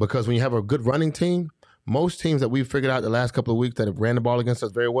run. Because when you have a good running team, most teams that we've figured out the last couple of weeks that have ran the ball against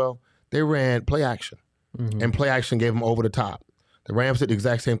us very well, they ran play action. Mm-hmm. And play action gave them over the top. The Rams did the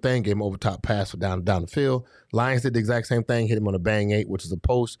exact same thing, gave them over the top pass for down the field. Lions did the exact same thing, hit him on a bang 8, which is a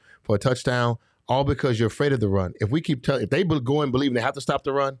post for a touchdown, all because you're afraid of the run. If they go and believe they have to stop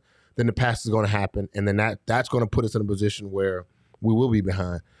the run, then the pass is going to happen, and then that's going to put us in a position where we will be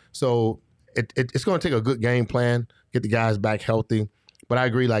behind. So it's going to take a good game plan, get the guys back healthy. But I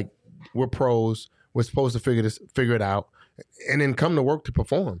agree, like, we're pros. We're supposed to figure it out, and then come to work to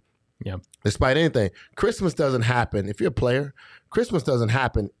perform. Yeah. Despite anything, Christmas doesn't happen. If you're a player, Christmas doesn't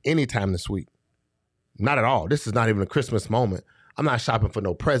happen anytime this week. Not at all. This is not even a Christmas moment. I'm not shopping for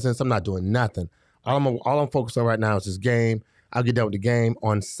no presents. I'm not doing nothing. All I'm focused on right now is this game. I'll get done with the game.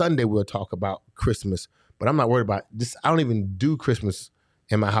 On Sunday, we'll talk about Christmas. But I'm not worried about this. I don't even do Christmas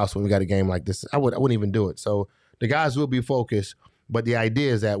in my house when we got a game like this. I wouldn't even do it. So the guys will be focused. But the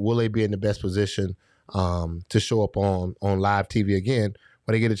idea is that will they be in the best position to show up on live TV again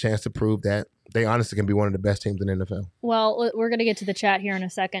when they get a chance to prove that they honestly can be one of the best teams in the NFL. Well, we're going to get to the chat here in a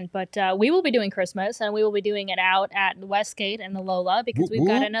second, but we will be doing Christmas, and we will be doing it out at Westgate and the Lola, because we've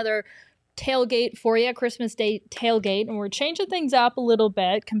got another tailgate for you, Christmas Day tailgate, and we're changing things up a little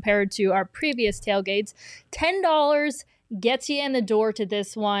bit compared to our previous tailgates. $10 gets you in the door to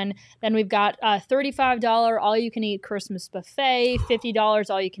this one. Then we've got a $35 all-you-can-eat Christmas buffet, $50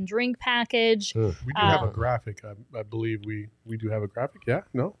 all-you-can-drink package. We do have a graphic. I believe we do have a graphic. Yeah?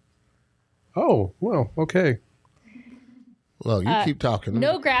 No? Oh, well, okay. Well, you keep talking.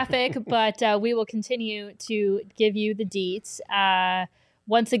 No graphic, but we will continue to give you the deets.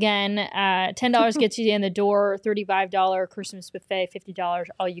 Once again, $10 gets you in the door, $35 Christmas buffet, $50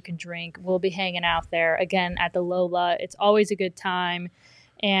 all you can drink. We'll be hanging out there again at the Lola. It's always a good time,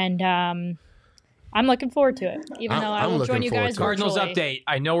 and I'm looking forward to it. Even though I will join you guys virtually. Cardinals update.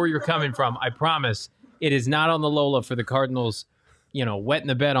 I know where you're coming from. I promise. It is not on the Lola for the Cardinals. Wetting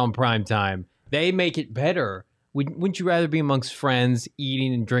the bed on prime time. They make it better. Wouldn't you rather be amongst friends,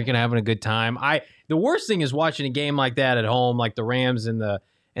 eating and drinking, having a good time? The worst thing is watching a game like that at home, like the Rams and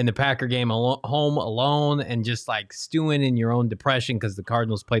the Packer game home alone, and just like stewing in your own depression because the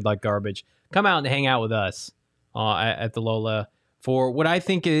Cardinals played like garbage. Come out and hang out with us at the Lola for what I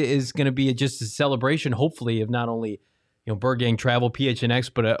think is going to be just a celebration, hopefully, of not only Bird Gang travel,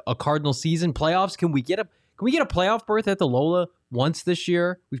 PHNX, but a Cardinal season playoffs. Can we get a playoff berth at the Lola once this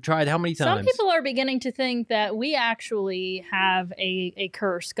year? We've tried how many times? Some people are beginning to think that we actually have a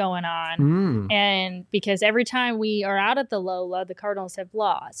curse going on. And because every time we are out at the Lola, the Cardinals have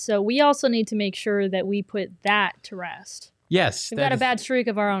lost. So we also need to make sure that we put that to rest. Yes. We've got a bad streak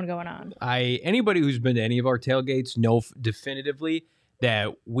of our own going on. Anybody who's been to any of our tailgates know definitively that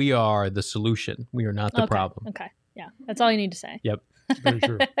we are the solution. We are not the problem. Okay. Yeah. That's all you need to say. Yep. Very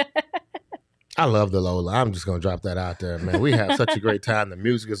true. I love the Lola. I'm just going to drop that out there, man. We have such a great time. The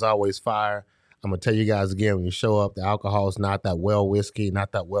music is always fire. I'm going to tell you guys again, when you show up, the alcohol is not that well whiskey,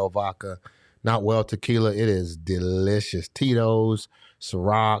 not that well vodka, not well tequila. It is delicious. Tito's,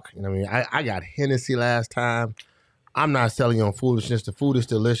 Ciroc. I got Hennessy last time. I'm not selling you on foolishness. The food is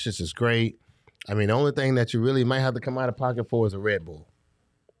delicious. It's great. The only thing that you really might have to come out of pocket for is a Red Bull.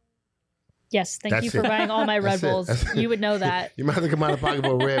 Yes, thank you for buying all my Red Bulls. You would know that. You might have to come out of pocket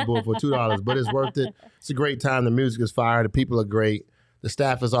for a Red Bull for $2, but it's worth it. It's a great time. The music is fire. The people are great. The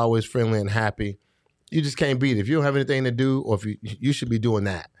staff is always friendly and happy. You just can't beat it. If you don't have anything to do, or if you should be doing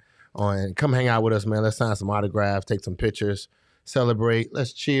that. And come hang out with us, man. Let's sign some autographs, take some pictures, celebrate.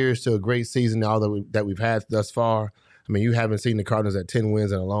 Let's cheers to a great season, all that we've had thus far. You haven't seen the Cardinals at 10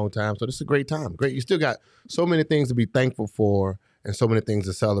 wins in a long time, so this is a great time. Great. You still got so many things to be thankful for and so many things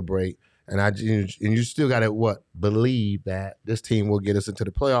to celebrate. And you still got to believe that this team will get us into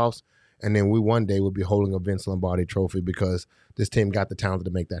the playoffs, and then we one day will be holding a Vince Lombardi trophy because this team got the talent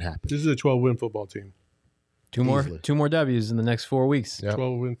to make that happen. This is a 12-win football team. Two more W's in the next 4 weeks. Yep.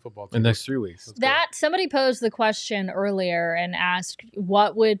 12-win football team. In the next 3 weeks. Somebody posed the question earlier and asked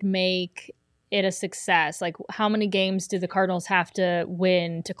what would make it a success. Like, how many games do the Cardinals have to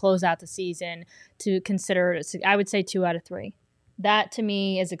win to close out the season to consider it? I would say 2 out of 3. That to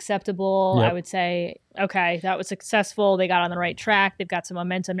me is acceptable. Yep. I would say, okay, that was successful. They got on the right track. They've got some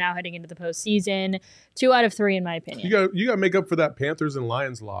momentum now heading into the postseason. 2 out of 3, in my opinion. You got to make up for that Panthers and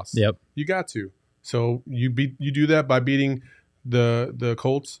Lions loss. Yep. You got to. So you do that by beating the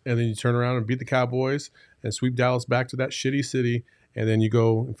Colts, and then you turn around and beat the Cowboys and sweep Dallas back to that shitty city, and then you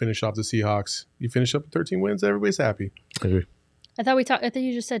go and finish off the Seahawks. You finish up with 13 wins. Everybody's happy. I agree. I thought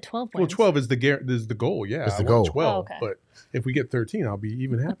you just said 12 wins. Well, 12 is the goal. Yeah, It's the I goal. want 12. Oh, okay. But if we get 13, I'll be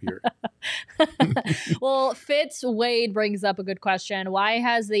even happier. Well, Fitz Wade brings up a good question. Why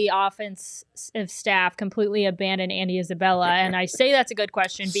has the offensive staff completely abandoned Andy Isabella? And I say that's a good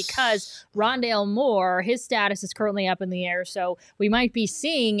question because Rondale Moore, his status is currently up in the air. So we might be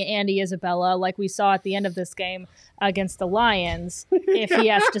seeing Andy Isabella like we saw at the end of this game against the Lions if he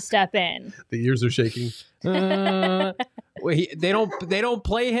has to step in. The ears are shaking. They don't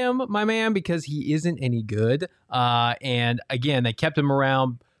play him, my man, because he isn't any good. And again, they kept him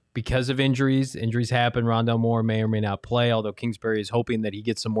around because of injuries. Injuries happen. Rondale Moore may or may not play, although Kingsbury is hoping that he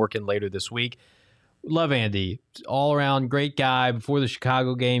gets some work in later this week. Love Andy. All around great guy. Before the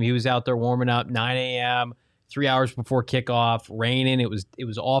Chicago game, he was out there warming up 9 a.m., 3 hours before kickoff, raining. It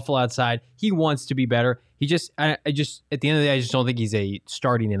was awful outside. He wants to be better. I just at the end of the day, I just don't think he's a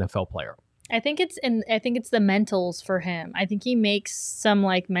starting NFL player. I think it's the mentals for him. I think he makes some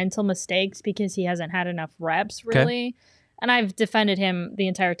like mental mistakes because he hasn't had enough reps really. Okay. And I've defended him the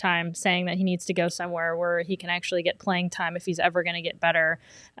entire time, saying that he needs to go somewhere where he can actually get playing time if he's ever going to get better.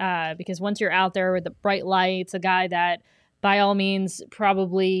 Because once you're out there with the bright lights, a guy that by all means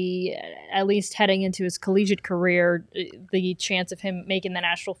probably at least heading into his collegiate career, the chance of him making the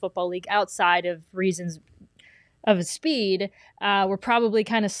National Football League outside of reasons of his speed were probably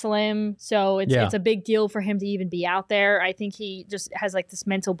kind of slim. So it's a big deal for him to even be out there. I think he just has like this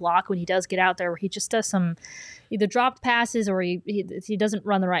mental block when he does get out there where he just does some either dropped passes or he doesn't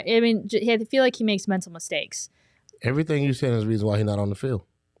run the right. I mean, I feel like he makes mental mistakes. Everything you said is the reason why he's not on the field.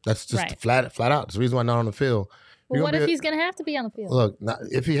 That's just right. flat out. It's the reason why he's not on the field. Well, what if he's going to have to be on the field? Look,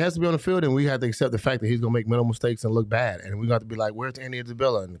 if he has to be on the field, then we have to accept the fact that he's going to make mental mistakes and look bad. And we're going to have to be like, where's Andy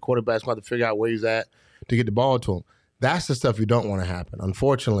Isabella? And the quarterback's going to have to figure out where he's at to get the ball to him. That's the stuff you don't want to happen.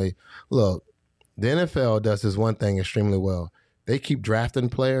 Unfortunately, look, the NFL does this one thing extremely well. They keep drafting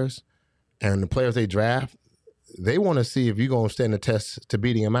players, and the players they draft, they want to see if you're going to stand the test to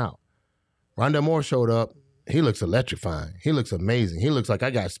beating him out. Rondale Moore showed up. He looks electrifying. He looks amazing. He looks like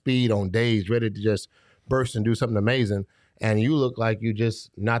I got speed on days, ready to just burst and do something amazing. And you look like you just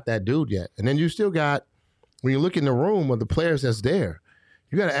not that dude yet. And then you still got, when you look in the room of the players that's there,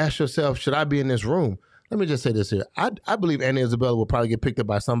 you got to ask yourself, should I be in this room? Let me just say this here. I believe Andy Isabella will probably get picked up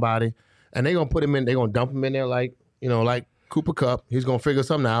by somebody, and they're going to put him in, they're going to dump him in there like Cooper Kupp. He's going to figure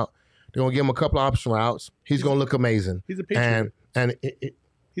something out. They're going to give him a couple of option routes. He's going to look amazing. He's a Patriot. And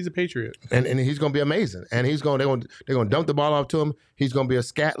he's a Patriot. And he's going to be amazing. And they're going to dump the ball off to him. He's going to be a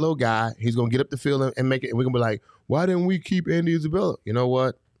scat little guy. He's going to get up the field and make it. And we're going to be like, why didn't we keep Andy Isabella? You know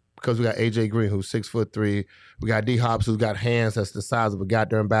what? Because we got A.J. Green, who's 6'3". We got D. Hops, who's got hands that's the size of a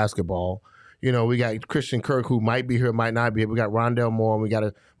goddamn basketball. You know, we got Christian Kirk, who might be here, might not be here. We got Rondale Moore, and we got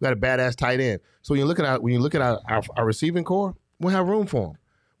a badass tight end. So when you look at our receiving core, we have room for him.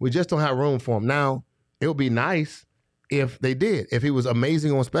 We just don't have room for him. Now, it would be nice if they did, if he was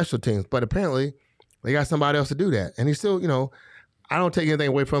amazing on special teams. But apparently, they got somebody else to do that. And he's still, I don't take anything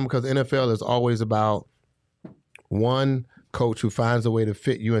away from him because the NFL is always about one coach who finds a way to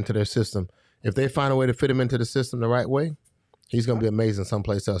fit you into their system. If they find a way to fit him into the system the right way, he's going to be amazing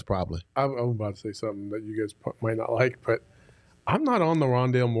someplace else probably. I'm about to say something that you guys might not like, but I'm not on the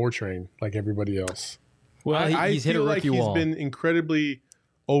Rondale Moore train like everybody else. Well, he's hit a rookie wall. He's been incredibly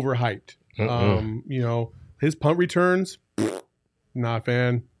overhyped. His punt returns, not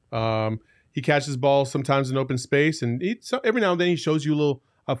a fan. He catches balls sometimes in open space, and every now and then he shows you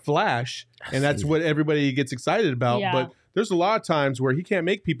a flash, and that's what everybody gets excited about. Yeah. But there's a lot of times where he can't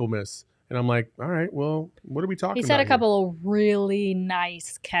make people miss. And I'm like, all right, well, what are we talking about? He's had a couple of really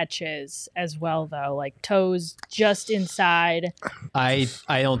nice catches as well, though, like toes just inside. I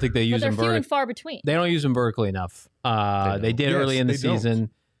don't think they use him vertically. They're few and far between. They don't use him vertically enough. They did early in the season,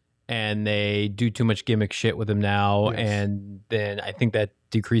 and they do too much gimmick shit with him now, and then I think that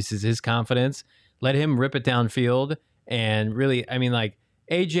decreases his confidence. Let him rip it downfield, and really, I mean, like,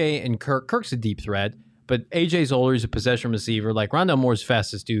 AJ and Kirk's a deep threat, but AJ's older, he's a possession receiver. Like, Rondale Moore's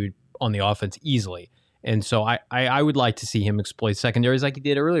fastest dude on the offense easily. And so I would like to see him exploit secondaries like he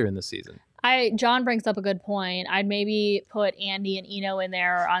did earlier in the season. John brings up a good point. I'd maybe put Andy and Eno in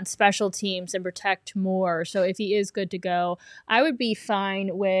there on special teams and protect more. So if he is good to go, I would be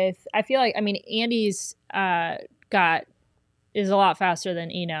fine with. I feel like Andy's is a lot faster than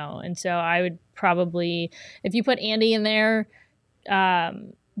Eno, and so I would probably, if you put Andy in there,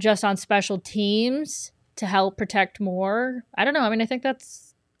 just on special teams to help protect more. I don't know. I think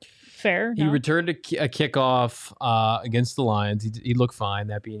that's fair. He returned a kickoff against the Lions. He looked fine,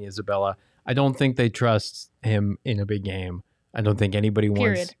 that being Isabella. I don't think they trust him in a big game. I don't think anybody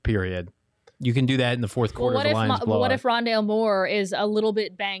wants, period. You can do that in the fourth quarter of the Lions blowout. What if Rondale Moore is a little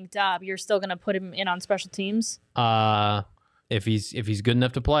bit banged up? You're still going to put him in on special teams? If he's good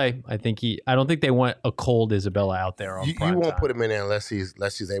enough to play, I don't think they want a cold Isabella out there on prime You won't time. put him in there unless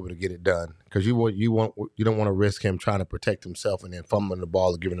he's able to get it done, because you don't want to risk him trying to protect himself and then fumbling the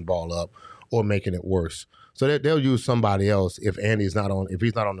ball or giving the ball up or making it worse. So they'll use somebody else if he's not on the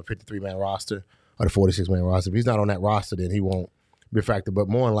 53-man roster or the 46-man roster. If he's not on that roster, then he won't be a factor. But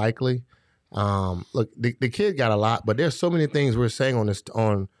more than likely, look, the kid got a lot, but there's so many things we're saying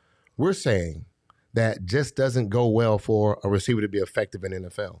we're saying that just doesn't go well for a receiver to be effective in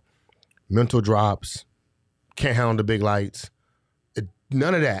NFL. Mental drops, can't handle the big lights.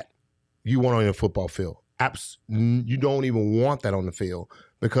 None of that you want on your football field. You don't even want that on the field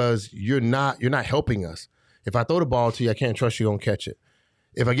because you're not helping us. If I throw the ball to you, I can't trust you're going to catch it.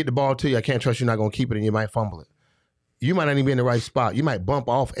 If I get the ball to you, I can't trust you're not going to keep it and you might fumble it. You might not even be in the right spot. You might bump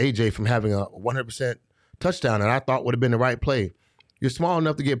off AJ from having a 100% touchdown that I thought would have been the right play. You're small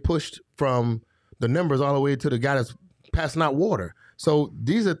enough to get pushed from the numbers all the way to the guy that's passing out water. So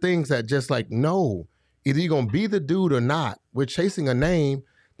these are things that just no, either you're going to be the dude or not. We're chasing a name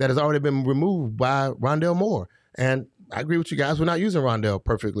that has already been removed by Rondale Moore. And I agree with you guys. We're not using Rondale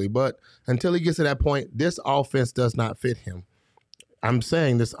perfectly, but until he gets to that point, this offense does not fit him. I'm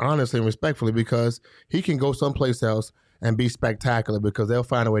saying this honestly and respectfully because he can go someplace else and be spectacular because they'll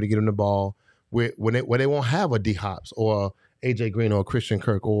find a way to get him the ball where they won't have a D Hops or AJ Green or Christian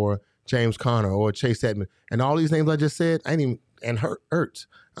Kirk or James Conner or Chase Edmonds. And all these names I just said, and Ertz.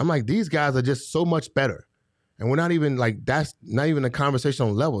 I'm like, these guys are just so much better. And we're not even that's not even a conversation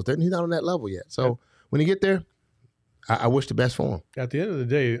on levels. He's not on that level yet. So when you get there, I wish the best for him. At the end of the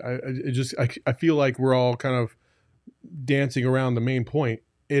day, I feel like we're all kind of dancing around the main point.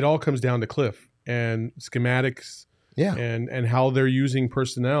 It all comes down to Cliff and schematics, and how they're using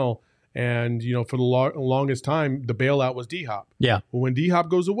personnel. And for the longest time, the bailout was D-Hop. Yeah. Well, when D-Hop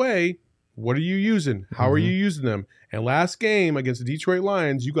goes away, what are you using? How are you using them? And last game against the Detroit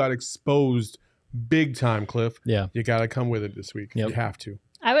Lions, you got exposed big time, Cliff. Yeah. You got to come with it this week. Yep. You have to.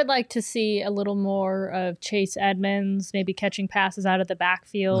 I would like to see a little more of Chase Edmonds, maybe catching passes out of the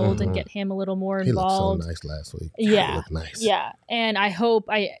backfield and get him a little more involved. He looked so nice last week. Yeah. He looked nice. Yeah. And I hope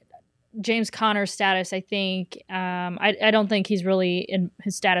James Conner's status, I think, I don't think his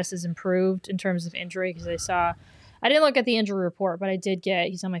status has improved in terms of injury because I didn't look at the injury report, but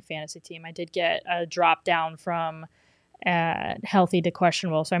he's on my fantasy team. I did get a drop down from healthy to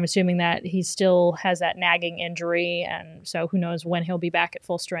questionable. So I'm assuming that he still has that nagging injury. And so who knows when he'll be back at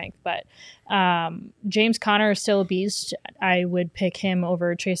full strength. But James Conner is still a beast. I would pick him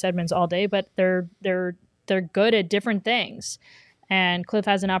over Chase Edmonds all day, but they're good at different things. And Cliff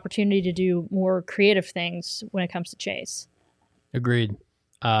has an opportunity to do more creative things when it comes to Chase. Agreed.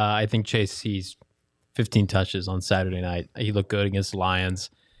 I think Chase sees 15 touches on Saturday night. He looked good against the Lions.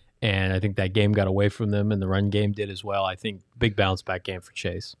 And I think that game got away from them, and the run game did as well. I think big bounce back game for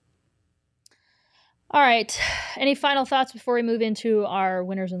Chase. All right. Any final thoughts before we move into our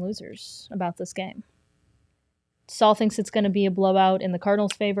winners and losers about this game? Saul thinks it's going to be a blowout in the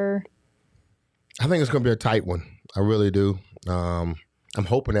Cardinals' favor. I think it's going to be a tight one. I really do. I'm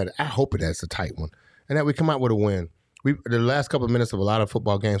hoping that it's a tight one and that we come out with a win. The last couple of minutes of a lot of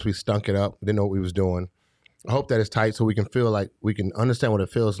football games, we stunk it up. Didn't know what we was doing. I hope that it's tight so we can feel like we can understand what it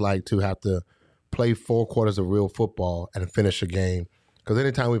feels like to have to play 4 quarters of real football and finish a game. Because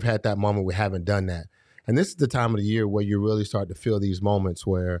anytime we've had that moment, we haven't done that. And this is the time of the year where you really start to feel these moments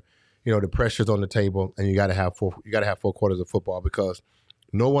where, the pressure's on the table and you got to have 4 quarters of football because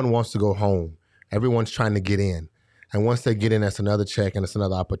no one wants to go home. Everyone's trying to get in. And once they get in, that's another check and it's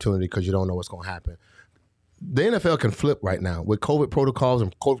another opportunity because you don't know what's going to happen. The NFL can flip right now with COVID protocols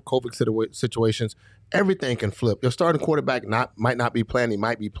and COVID situations. Everything can flip. Your starting quarterback might not be playing. He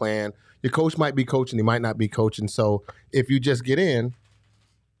might be playing. Your coach might be coaching. He might not be coaching. So if you just get in,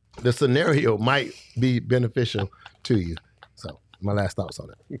 the scenario might be beneficial to you. So my last thoughts on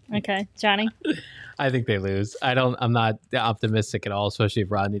it. Okay, Johnny. I think they lose. I'm not optimistic at all, especially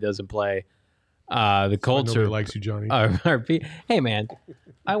if Rodney doesn't play. The Colts Nobody likes you, Johnny. Hey, man,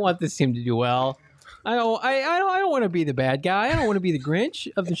 I want this team to do well. I don't want to be the bad guy. I don't want to be the Grinch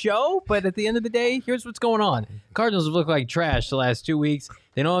of the show. But at the end of the day, here's what's going on. Cardinals have looked like trash the last 2 weeks.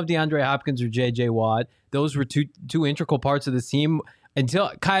 They don't have DeAndre Hopkins or J.J. Watt. Those were two integral parts of the team. Until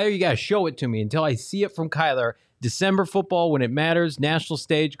Kyler, you got to show it to me. Until I see it from Kyler. December football, when it matters, national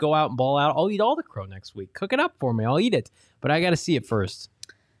stage, go out and ball out. I'll eat all the crow next week. Cook it up for me. I'll eat it. But I got to see it first.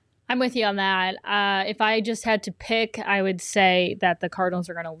 I'm with you on that. If I just had to pick, I would say that the Cardinals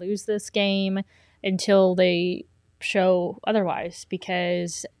are going to lose this game until they show otherwise,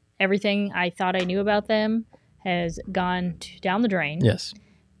 because everything I thought I knew about them has gone down the drain. Yes.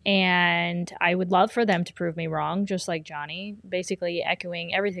 And I would love for them to prove me wrong, just like Johnny, basically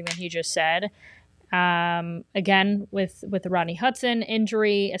echoing everything that he just said. Again, with the Rodney Hudson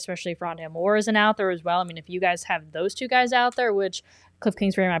injury, especially if Rondale Moore isn't out there as well. I mean, if you guys have those two guys out there, which Cliff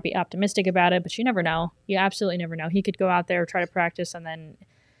Kingsbury might be optimistic about it, but you never know. You absolutely never know. He could go out there, try to practice, and then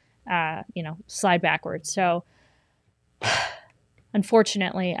slide backwards. So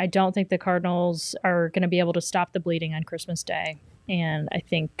unfortunately, I don't think the Cardinals are going to be able to stop the bleeding on Christmas Day. And I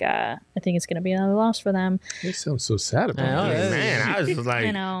think it's going to be another loss for them. It sounds so sad about that. Man, I was just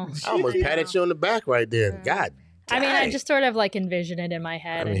like, I almost patted you on the back right there. God. I mean, I just sort of like envisioned it in my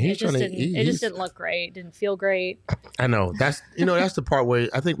head. I mean, it just didn't look great. Didn't feel great. I know. That's the part where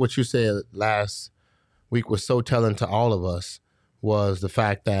I think what you said last week was so telling to all of us was the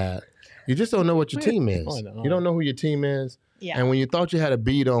fact that you just don't know what your team is. You don't know who your team is. Yeah. And when you thought you had a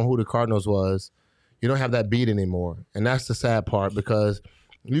beat on who the Cardinals was, you don't have that beat anymore. And that's the sad part, because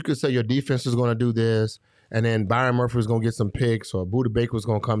you could say your defense is going to do this, and then Byron Murphy was going to get some picks, or Budda Baker was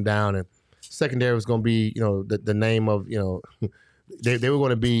going to come down, and secondary was going to be, the name of, they were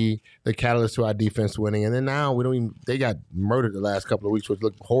going to be the catalyst to our defense winning. And then now they got murdered the last couple of weeks, which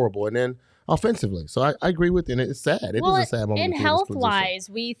looked horrible. And then offensively. So I agree with you. And it's sad. It is a sad moment. And health-wise,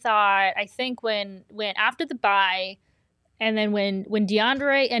 we thought, I think when after the bye, and then when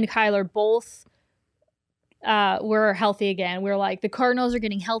DeAndre and Kyler both were healthy again, we were like, the Cardinals are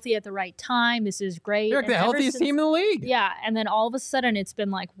getting healthy at the right time. This is great. They're like the healthiest team in the league. Yeah, and then all of a sudden it's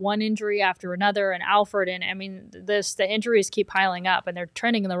been like one injury after another, and Alfred, and I mean the injuries keep piling up, and they're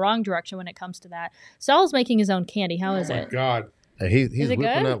trending in the wrong direction when it comes to that. Saul's making his own candy. How is it? God, he's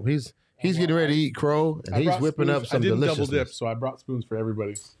whipping up. He's getting ready to eat crow, and he's whipping up some delicious. I didn't double dip, so I brought spoons for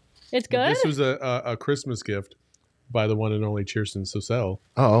everybody. It's good. This was a Christmas gift by the one and only Cheerson Sosel.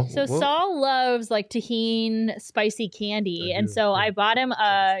 Oh, so Saul loves like tahini spicy candy, and so I bought him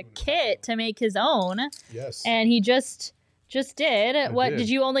a kit to make his own. Yes, and he just did. Did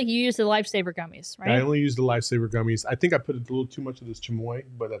you only use the Lifesaver gummies? Right. I only used the Lifesaver gummies. I think I put a little too much of this chamoy,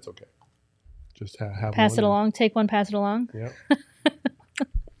 but that's okay. Just have pass it along. Take one, pass it along. Yeah.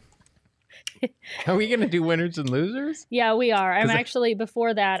 Are we gonna do winners and losers? Yeah, we are. I'm actually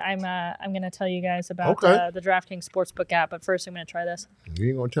before that. I'm gonna tell you guys about the DraftKings Sportsbook app. But first, I'm gonna try this. You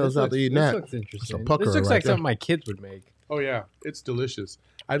ain't gonna tell us how to eat that? This looks interesting. This looks like something my kids would make. Oh yeah, it's delicious.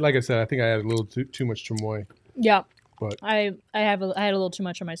 Like I said, I think I had a little too much chamoy. Yeah, but I had a little too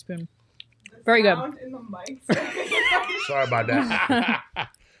much on my spoon. Very good. In the mic. Sorry about that.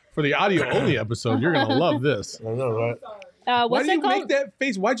 For the audio only episode, you're gonna love this. I know, right? What's Why did you called? make that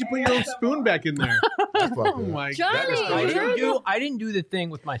face? Why'd you put your own spoon back in there? Oh my Johnny, God. I didn't do the thing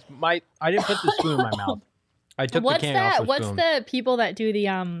with my. I didn't put the spoon in my mouth. I took the can off the What's spoon. the people that do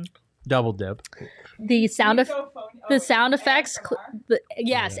the double dip? The sound effects.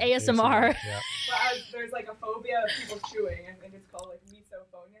 Yes, ASMR. Yeah. There's like a phobia of people chewing. I think it's called like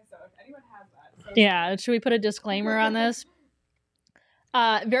misophonia. So if anyone has that, Yeah. Should we put a disclaimer on this?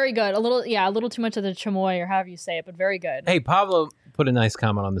 Very good. A little too much of the chamoy, or however you say it, but very good. Hey, Pablo put a nice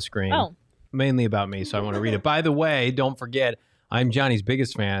comment on the screen. Oh. Mainly about me, so I want to read it. By the way, don't forget, I'm Johnny's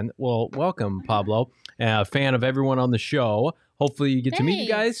biggest fan. Well, welcome, Pablo. A fan of everyone on the show. Hopefully you get to meet you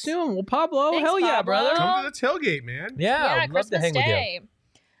guys soon. Well, Pablo, Thanks, hell yeah, Pablo. brother. Come to the tailgate, man. Yeah, I'd love to Christmas hang with you. Day.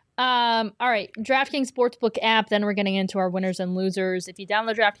 All right, DraftKings Sportsbook app. Then we're getting into our winners and losers. If you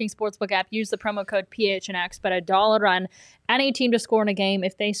download the DraftKings Sportsbook app, use the promo code PHNX. Bet $1 on any team to score in a game.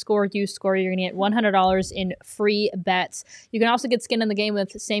 If they score, you score. You're going to get $100 in free bets. You can also get skin in the game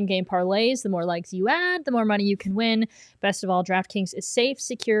with same game parlays. The more likes you add, the more money you can win. Best of all, DraftKings is safe,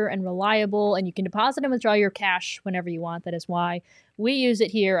 secure, and reliable, and you can deposit and withdraw your cash whenever you want. That is why we use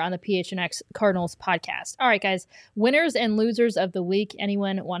it here on the PHNX Cardinals podcast. All right, guys, winners and losers of the week.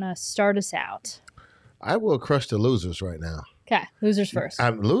 Anyone want to start us out? I will crush the losers right now. Okay, losers first.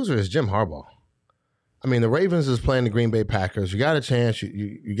 Loser is Jim Harbaugh. I mean, the Ravens is playing the Green Bay Packers. You got a chance.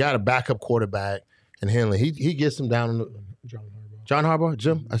 You got a backup quarterback, and Henley. He gets them down. John John Harbaugh?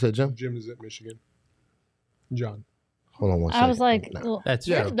 Jim? I said Jim? Jim is at Michigan. John. Hold on one second. I was like, No. well, That's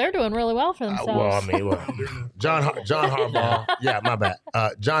they're doing really well for themselves. Well, I mean, John Harbaugh. Yeah, my bad.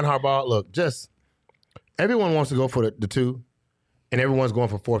 John Harbaugh, look, just everyone wants to go for the 2, and everyone's going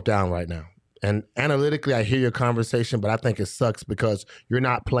for 4th down right now. And analytically, I hear your conversation, but I think it sucks because you're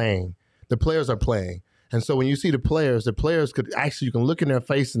not playing. The players are playing. And so when you see the players could actually, you can look in their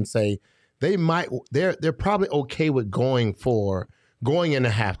face and say, they're probably okay with going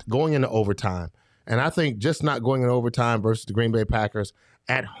into overtime. And I think just not going in overtime versus the Green Bay Packers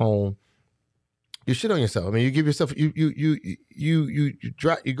at home, you shit on yourself. I mean, you give yourself you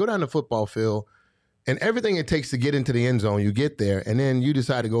go down the football field, and everything it takes to get into the end zone, you get there, and then you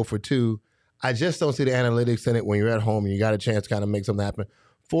decide to go for 2. I just don't see the analytics in it when you're at home and you got a chance to kind of make something happen.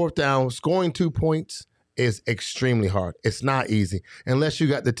 4th down, scoring 2 points is extremely hard. It's not easy unless you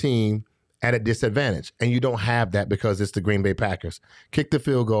got the team at a disadvantage, and you don't have that because it's the Green Bay Packers. Kick the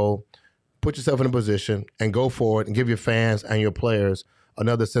field goal, put yourself in a position, and go for it, and give your fans and your players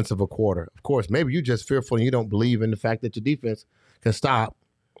another sense of a quarter. Of course, maybe you're just fearful and you don't believe in the fact that your defense can stop.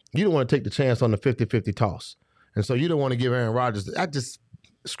 You don't want to take the chance on the 50-50 toss. And so you don't want to give Aaron Rodgers.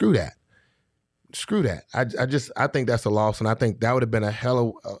 Screw that. Screw that. I think that's a loss, and I think that would have been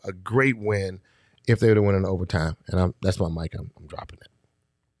a great win if they would have won in overtime. And that's my mic. I'm dropping it.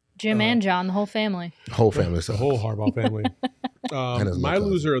 Jim and John, the whole family. Whole family. The whole Harbaugh family. My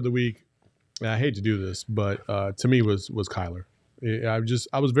loser of the week, I hate to do this, but to me was Kyler.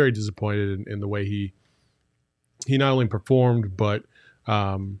 I was very disappointed in the way he not only performed, but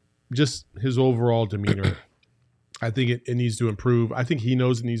just his overall demeanor. I think it needs to improve. I think he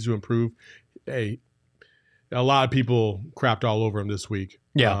knows it needs to improve. Hey, a lot of people crapped all over him this week.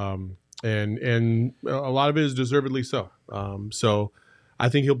 Yeah. And a lot of it is deservedly so. So I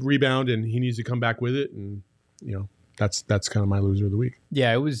think he'll rebound and he needs to come back with it. And, that's kind of my loser of the week.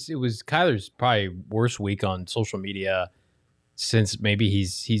 Yeah, it was Kyler's probably worst week on social media since maybe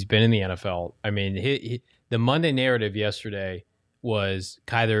he's been in the NFL. I mean, the Monday narrative yesterday was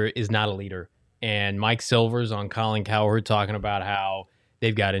Kyler is not a leader. And Mike Silver's on Colin Cowherd talking about how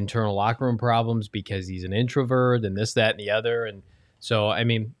they've got internal locker room problems because he's an introvert and this, that, and the other. And so, I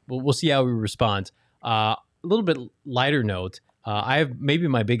mean, we'll see how he responds. A little bit lighter note, I have maybe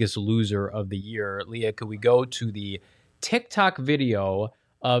my biggest loser of the year. Leah, could we go to the TikTok video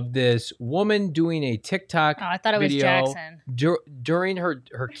of this woman doing a TikTok I thought it was Jackson. During her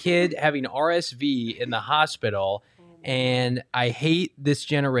kid having RSV in the hospital. And I hate this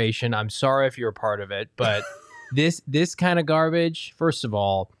generation. I'm sorry if you're a part of it, but this kind of garbage, first of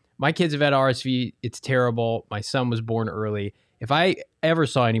all, my kids have had RSV. It's terrible. My son was born early. If I ever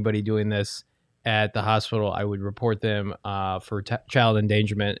saw anybody doing this at the hospital, I would report them for child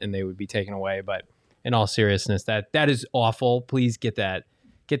endangerment and they would be taken away. But in all seriousness, that is awful. Please get that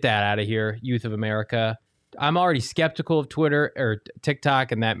out of here, Youth of America. I'm already skeptical of Twitter or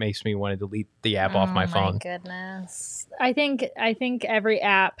TikTok, and that makes me want to delete the app off my phone. Oh my goodness. I think every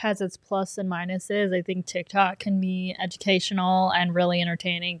app has its plus and minuses. I think TikTok can be educational and really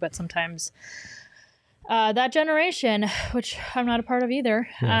entertaining, but sometimes that generation, which I'm not a part of either,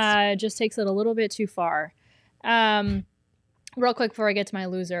 just takes it a little bit too far. Real quick before I get to my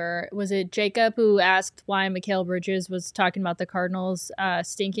loser, was it Jacob who asked why Mikal Bridges was talking about the Cardinals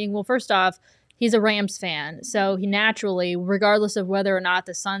stinking? Well, first off, he's a Rams fan, so he naturally, regardless of whether or not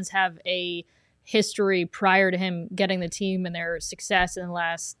the Suns have a history prior to him getting the team and their success in the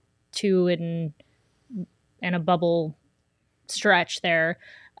last 2 and a bubble stretch there.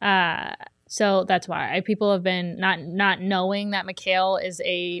 So that's why people have been not knowing that Mikal is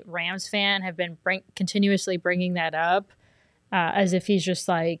a Rams fan, have been continuously bringing that up as if he's just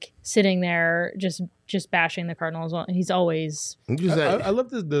like sitting there just bashing the Cardinals. He's always. I love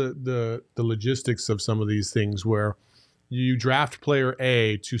the logistics of some of these things where you draft player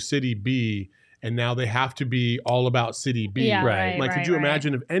A to city B, and now they have to be all about city B. Yeah, right. Like, could you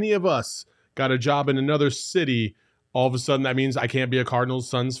imagine if any of us got a job in another city? All of a sudden, that means I can't be a Cardinals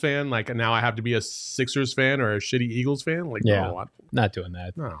Suns fan. Like, now I have to be a Sixers fan or a shitty Eagles fan. Like, yeah, no, not doing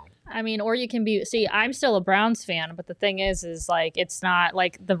that. No. I mean, or you can be. See, I'm still a Browns fan, but the thing is like it's not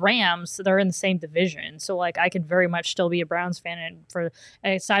like the Rams. They're in the same division, so like I could very much still be a Browns fan. And for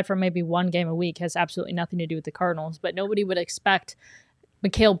aside from maybe one game a week, has absolutely nothing to do with the Cardinals. But nobody would expect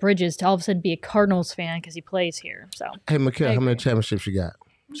Mikal Bridges to all of a sudden be a Cardinals fan because he plays here. So hey, Mikal, how many championships you got?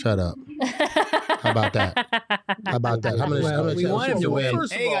 Shut up. How about that? How about that? How many we want him to win.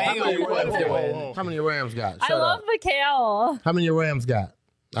 First of all, how many Rams got? I love Mikal. How many Rams got?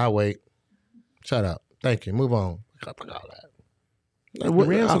 I'll wait. Shut up. Thank you. Move on. The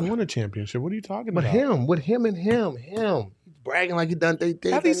Rams have won a championship. What are you talking about? With him and him. bragging like he done.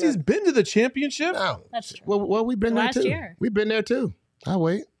 At least he's been to the championship. No. That's true. Well, we've been Last there too. year. We've been there too. I'll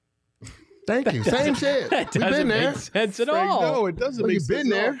wait. Thank you. Same shit. That We've doesn't been there. make sense at Frank, all. no, it doesn't Well, make you've sense.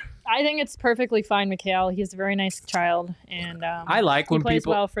 been at all. there. I think it's perfectly fine, Mikhail. He's a very nice child, and I like he when plays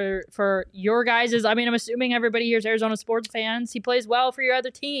people- well for your guys'. I mean, I'm assuming everybody here is Arizona sports fans. He plays well for your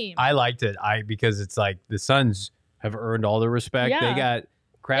other team. I liked it. Because it's like the Suns have earned all the respect. Yeah. They got And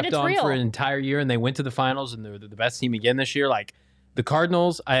crapped it's on real. for an entire year, and they went to the finals, and they're the best team again this year. Like the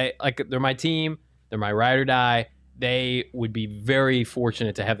Cardinals, they're my team. They're my ride or die. They would be very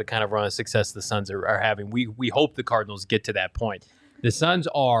fortunate to have the kind of run of success the Suns are having. We hope the Cardinals get to that point. The Suns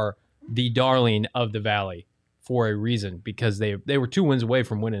are the darling of the Valley for a reason, because they were 2 wins away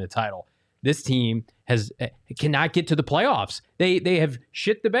from winning a title. This team cannot get to the playoffs. They have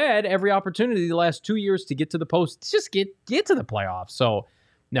shit the bed every opportunity the last 2 years to get to the post. Just get to the playoffs. So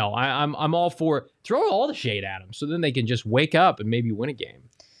no, I'm all for throw all the shade at them, so then they can just wake up and maybe win a game.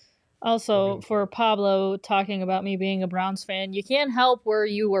 Also, for Pablo talking about me being a Browns fan, you can't help where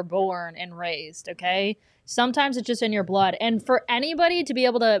you were born and raised, okay? Sometimes it's just in your blood. And for anybody to be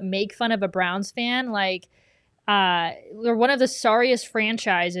able to make fun of a Browns fan, like, they're one of the sorriest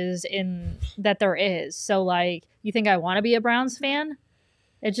franchises that there is. So, like, you think I want to be a Browns fan?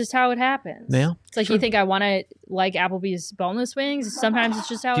 It's just how it happens. Yeah, It's like, you think I want to like Applebee's boneless wings? Sometimes it's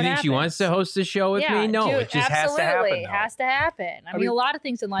just how Do it you happens. think she wants to host this show with me? No, dude, it just has to happen. absolutely. though. Has to happen. I mean, a lot of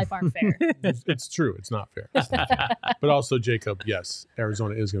things in life aren't fair. It's true. It's not fair. But also, Jacob, yes,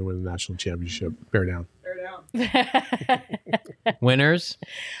 Arizona is going to win the national championship. Bear down. They're down. Winners.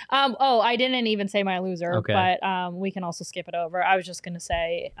 I didn't even say my loser, Okay. but we can also skip it over. I was just going to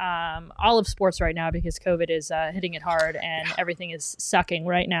say all of sports right now, because COVID is hitting it hard and everything is sucking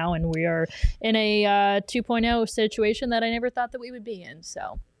right now, and we are in a 2.0 situation that I never thought that we would be in.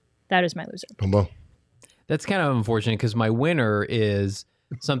 So that is my loser. Boom, boom. That's kind of unfortunate because my winner is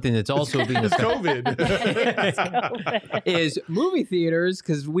something that's also being It's COVID. is movie theaters,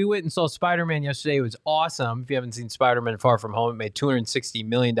 because we went and saw Spider-Man yesterday. It was awesome. If you haven't seen Spider-Man Far From Home, it made $260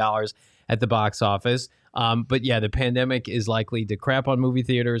 million at the box office. But yeah, the pandemic is likely to crap on movie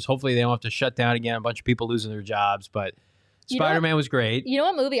theaters. Hopefully they don't have to shut down again. A bunch of people losing their jobs, but You know what- Spider-Man was great. You know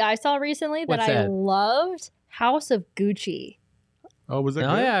what movie I saw recently that What's I that? loved? House of Gucci. Oh, was that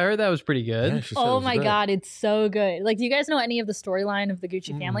Oh good? yeah, I heard that was pretty good. Yeah, she said it Oh was my great. God, it's so good. Like, do you guys know any of the storyline of the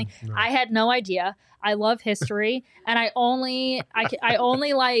Gucci family? no. I had no idea. I love history, and I only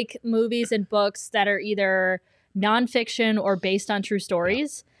like movies and books that are either nonfiction or based on true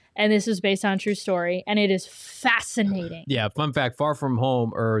stories. And this is based on a true story, and it is fascinating. Yeah, fun fact, Far From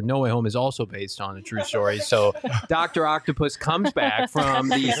Home or No Way Home is also based on a true story. So Dr. Octopus comes back from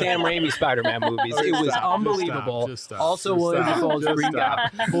the Sam Raimi Spider-Man movies. It was unbelievable. Just stop. Also, Just William stop. Dafoe's Just Green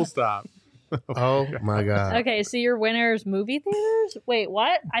stop. Goblin. Full stop. Oh my God. Okay, so your winner's movie theaters? Wait,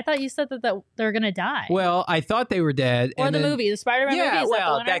 what? I thought you said that they're gonna die. Well, I thought they were dead. or and the then- movie, the Spider-Man movie. Yeah, Is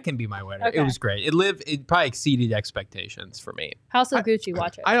well, that the winner? can be my winner. Okay. It was great. It probably exceeded expectations for me. House of Gucci.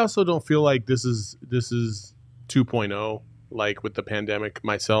 Watch it. I also don't feel like this is 2.0, like with the pandemic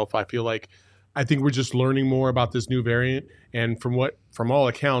myself. I think we're just learning more about this new variant, and from all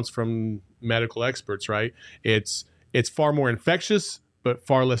accounts from medical experts, right? It's far more infectious, but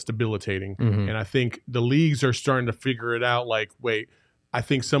far less debilitating. Mhm. And I think the leagues are starting to figure it out. Like, wait, I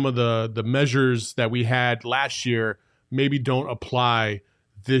think some of the measures that we had last year maybe don't apply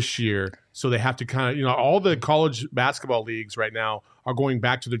this year. So they have to kind of, all the college basketball leagues right now are going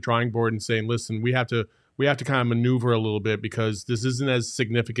back to the drawing board and saying, listen, we have to kind of maneuver a little bit because this isn't as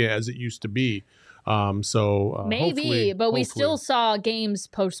significant as it used to be. Maybe, but we still saw games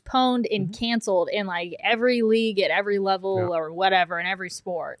postponed and canceled in like every league at every level or whatever in every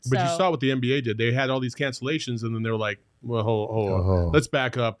sport. But so, you saw what the NBA did. They had all these cancellations, and then they were like, well, hold on. Oh. Let's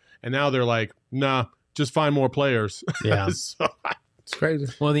back up. And now they're like, nah, just find more players. Yeah. So, It's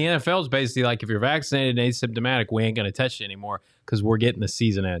crazy. Well, the NFL is basically like, if you're vaccinated and asymptomatic, we ain't going to touch you anymore because we're getting the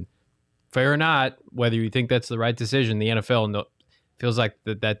season in. Fair or not, whether you think that's the right decision, the NFL feels like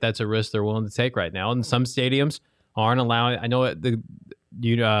that's a risk they're willing to take right now. And some stadiums aren't allowing. I know the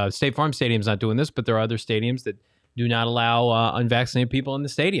State Farm Stadium's not doing this, but there are other stadiums that do not allow unvaccinated people in the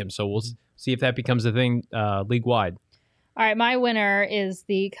stadium. So we'll see if that becomes a thing league wide. all right, my winner is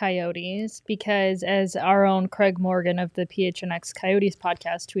the Coyotes because, as our own Craig Morgan of the PHNX Coyotes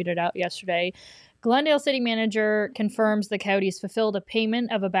podcast tweeted out yesterday, Glendale City Manager confirms the Coyotes fulfilled a payment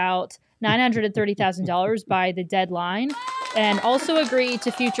of about $930,000 by the deadline and also agreed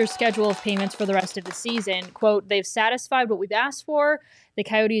to future schedule of payments for the rest of the season. Quote, they've satisfied what we've asked for. The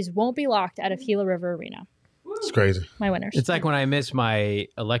Coyotes won't be locked out of Gila River Arena. It's crazy. My winners. It's like when I miss my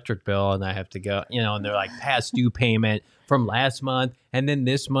electric bill and I have to go, and they're like past due payment from last month and then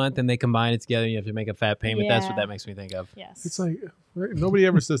this month, and they combine it together and you have to make a fat payment. That's what Yeah. that makes me think of. Yes. It's like nobody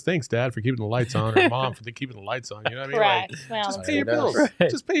ever says thanks, Dad, for keeping the lights on, or Mom for keeping the lights on. You know what I mean? Correct. Like, Well, just pay your Right. bills. Right.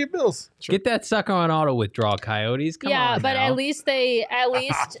 Just pay your bills. Get that sucker on auto withdrawal, Coyotes. Come yeah, on but now. at least they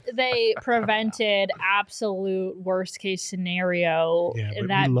prevented absolute worst case scenario. Yeah, but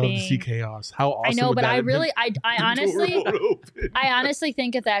that we love being, to see chaos. How awesome! I know, would but that I have really, been? I honestly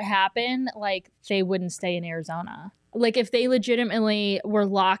think if that happened, like they wouldn't stay in Arizona. Like if they legitimately were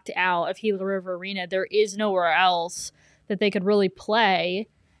locked out of Gila River Arena, there is nowhere else that they could really play,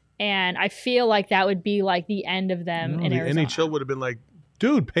 and I feel like that would be like the end of them in the Arizona. NHL would have been like,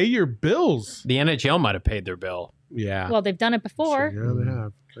 dude, pay your bills. The NHL might have paid their bill. Yeah. Well, they've done it before. Yeah, they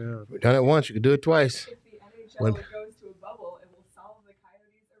have. Yeah. We've done it once. You could do it twice. If the NHL When- goes to a bubble, it will solve the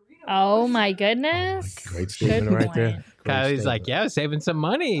Coyotes arena. Oh woes. my goodness! Great Good statement right there. point. Great Coyotes like, statement. yeah, saving some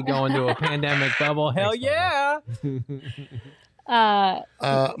money going to a pandemic bubble. Hell Thanks, yeah.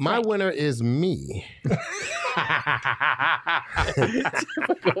 My winner is me.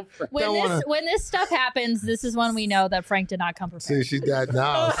 Don't wanna- When this stuff happens, this is when we know that Frank did not come prepared. See, she's got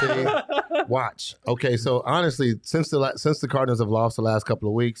now. See, watch. Okay, so honestly, since the Cardinals have lost the last couple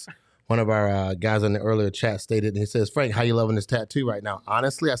of weeks, one of our guys in the earlier chat stated, he says, "Frank, how you loving this tattoo right now?"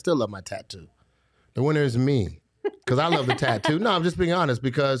 Honestly, I still love my tattoo. The winner is me because I love the tattoo. No, I'm just being honest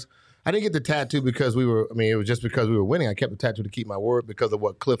because I didn't get the tattoo because we were. I mean, it was just because we were winning. I kept the tattoo to keep my word because of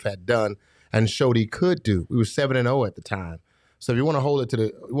what Cliff had done and showed he could do. We were 7-0 at the time. So if you want to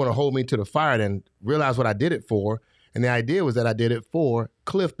hold me to the fire, then realize what I did it for. And the idea was that I did it for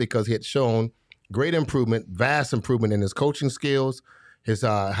Cliff because he had shown great improvement, vast improvement in his coaching skills, his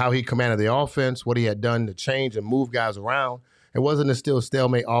how he commanded the offense, what he had done to change and move guys around. It wasn't a still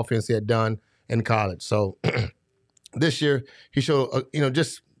stalemate offense he had done in college. So this year he showed,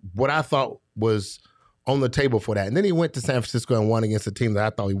 just what I thought was on the table for that. And then he went to San Francisco and won against a team that I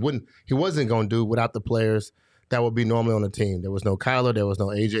thought he wasn't going to do without the players that would be normally on the team. There was no Kyler, there was no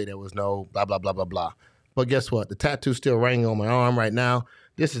AJ, there was no blah, blah, blah, blah, blah. But guess what? The tattoo's still ringing on my arm right now.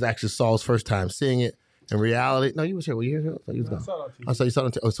 This is actually Saul's first time seeing it. In reality, no, you was here. Were you here? So you was gone. Oh, so you saw it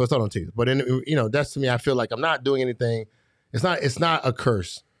on TV. Oh, so it's not on TV. But that's to me. I feel like I'm not doing anything. It's not a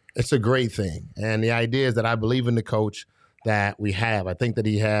curse. It's a great thing. And the idea is that I believe in the coach that we have. I think that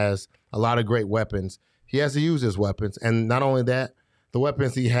he has a lot of great weapons. He has to use his weapons, and not only that, the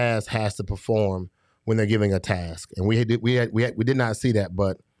weapons he has to perform when they're giving a task. And we did not see that,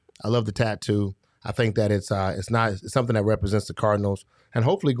 but I love the tattoo. I think that it's something that represents the Cardinals, and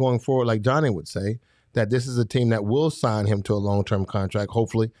hopefully going forward, like Johnny would say, that this is a team that will sign him to a long-term contract,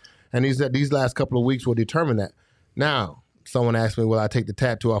 hopefully, and these last couple of weeks will determine that. Now, someone asked me, will I take the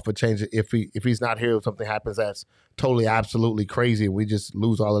tattoo off or change it if he's not here, if something happens that's totally, absolutely crazy, and we just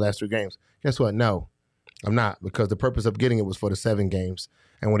lose all the last 3 games? Guess what? No, I'm not, because the purpose of getting it was for the 7 games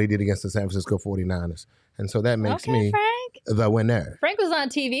and what he did against the San Francisco 49ers. And so that makes me Frank. the winner. Frank was on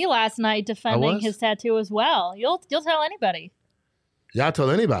TV last night defending was? his tattoo as well. You'll tell anybody. Y'all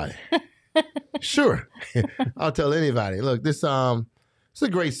tell anybody. Sure. I'll tell anybody. Look, it's a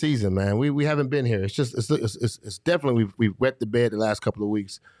great season, man. We haven't been here. It's just it's definitely we've wet the bed the last couple of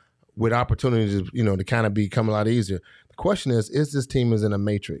weeks with opportunities, to kind of become a lot easier. The question is this team is in a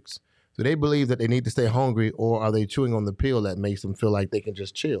matrix? Do they believe that they need to stay hungry, or are they chewing on the pill that makes them feel like they can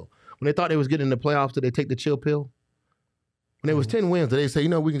just chill? When they thought they was getting in the playoffs, did they take the chill pill? When there was 10 wins, did they say,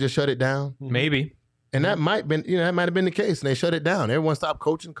 we can just shut it down? Maybe. And that might have been the case, and they shut it down. Everyone stopped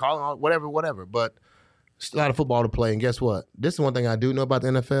coaching, calling, whatever. But it's a lot of football to play, and guess what? This is one thing I do know about the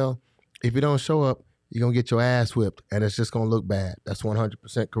NFL. If you don't show up, you're going to get your ass whipped, and it's just going to look bad. That's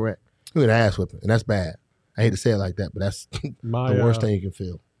 100% correct. You get an ass whipping, and that's bad. I hate to say it like that, but that's the worst thing you can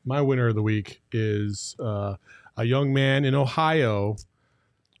feel. My winner of the week is a young man in Ohio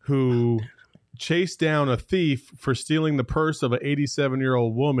who chased down a thief for stealing the purse of an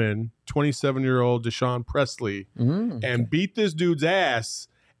 87-year-old woman, 27-year-old Deshaun Presley, and beat this dude's ass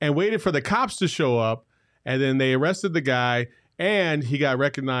and waited for the cops to show up. And then they arrested the guy, and he got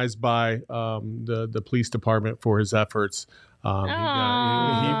recognized by the police department for his efforts. He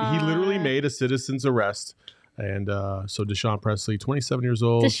literally made a citizen's arrest. And so Deshaun Presley, 27 years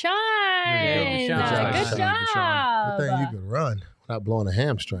old. Deshaun. Deshaun. Good job. Good thing you could run without blowing a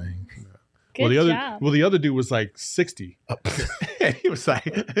hamstring. Good job. The other dude was like 60. He was like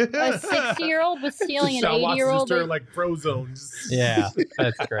A 60-year-old was stealing an Deshaun Watson's 80-year-old. turn like Frozone. Yeah,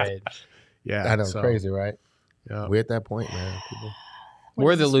 that's great. Yeah, I know, so, crazy, right? Yeah. We're at that point, man. People.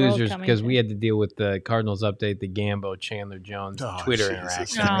 We're the What's this world losers coming because to? we had to deal with the Cardinals update, the Gambo Chandler Jones Twitter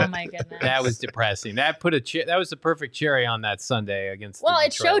Jesus. interaction. Oh my goodness. That was depressing. That was the perfect cherry on that Sunday against. Well, the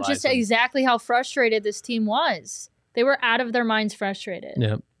it Detroit showed just Lions. exactly how frustrated this team was. They were out of their minds frustrated.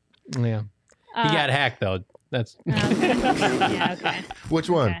 Yeah. Yeah. He got hacked, though. That's yeah, okay. Which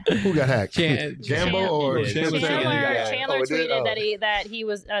one? Okay. Who got hacked? Chandler. or Chandler. Chandler Oh, it did? tweeted that he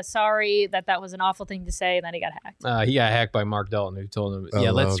was sorry that was an awful thing to say, and then he got hacked. he got hacked by Mark Dalton, who told him, Oh,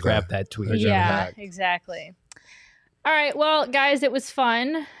 let's okay. scrap that tweet. Yeah, hacked. exactly. All right, well, guys, it was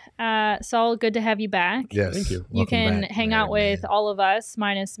fun. Saul, good to have you back. Yes. Thank you. You Welcome can back, hang out Mary with Ann. all of us,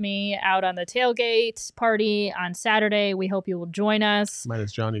 minus me, out on the tailgate party on Saturday. We hope you will join us.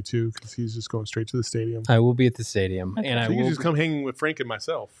 Minus Johnny too, because he's just going straight to the stadium. I will be at the stadium. Okay. And I So you will can just come hanging with Frank and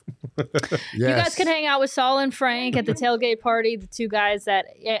myself. Yes. You guys can hang out with Saul and Frank at the tailgate party, the two guys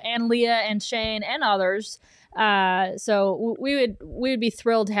and Leah and Shane and others. So we would be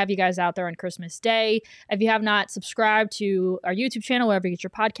thrilled to have you guys out there on Christmas Day. If you have not subscribed to our YouTube channel, wherever you get your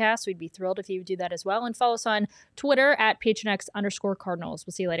podcasts, we'd be thrilled if you would do that as well. And follow us on Twitter at PHNX_Cardinals.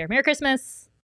 We'll see you later. Merry Christmas.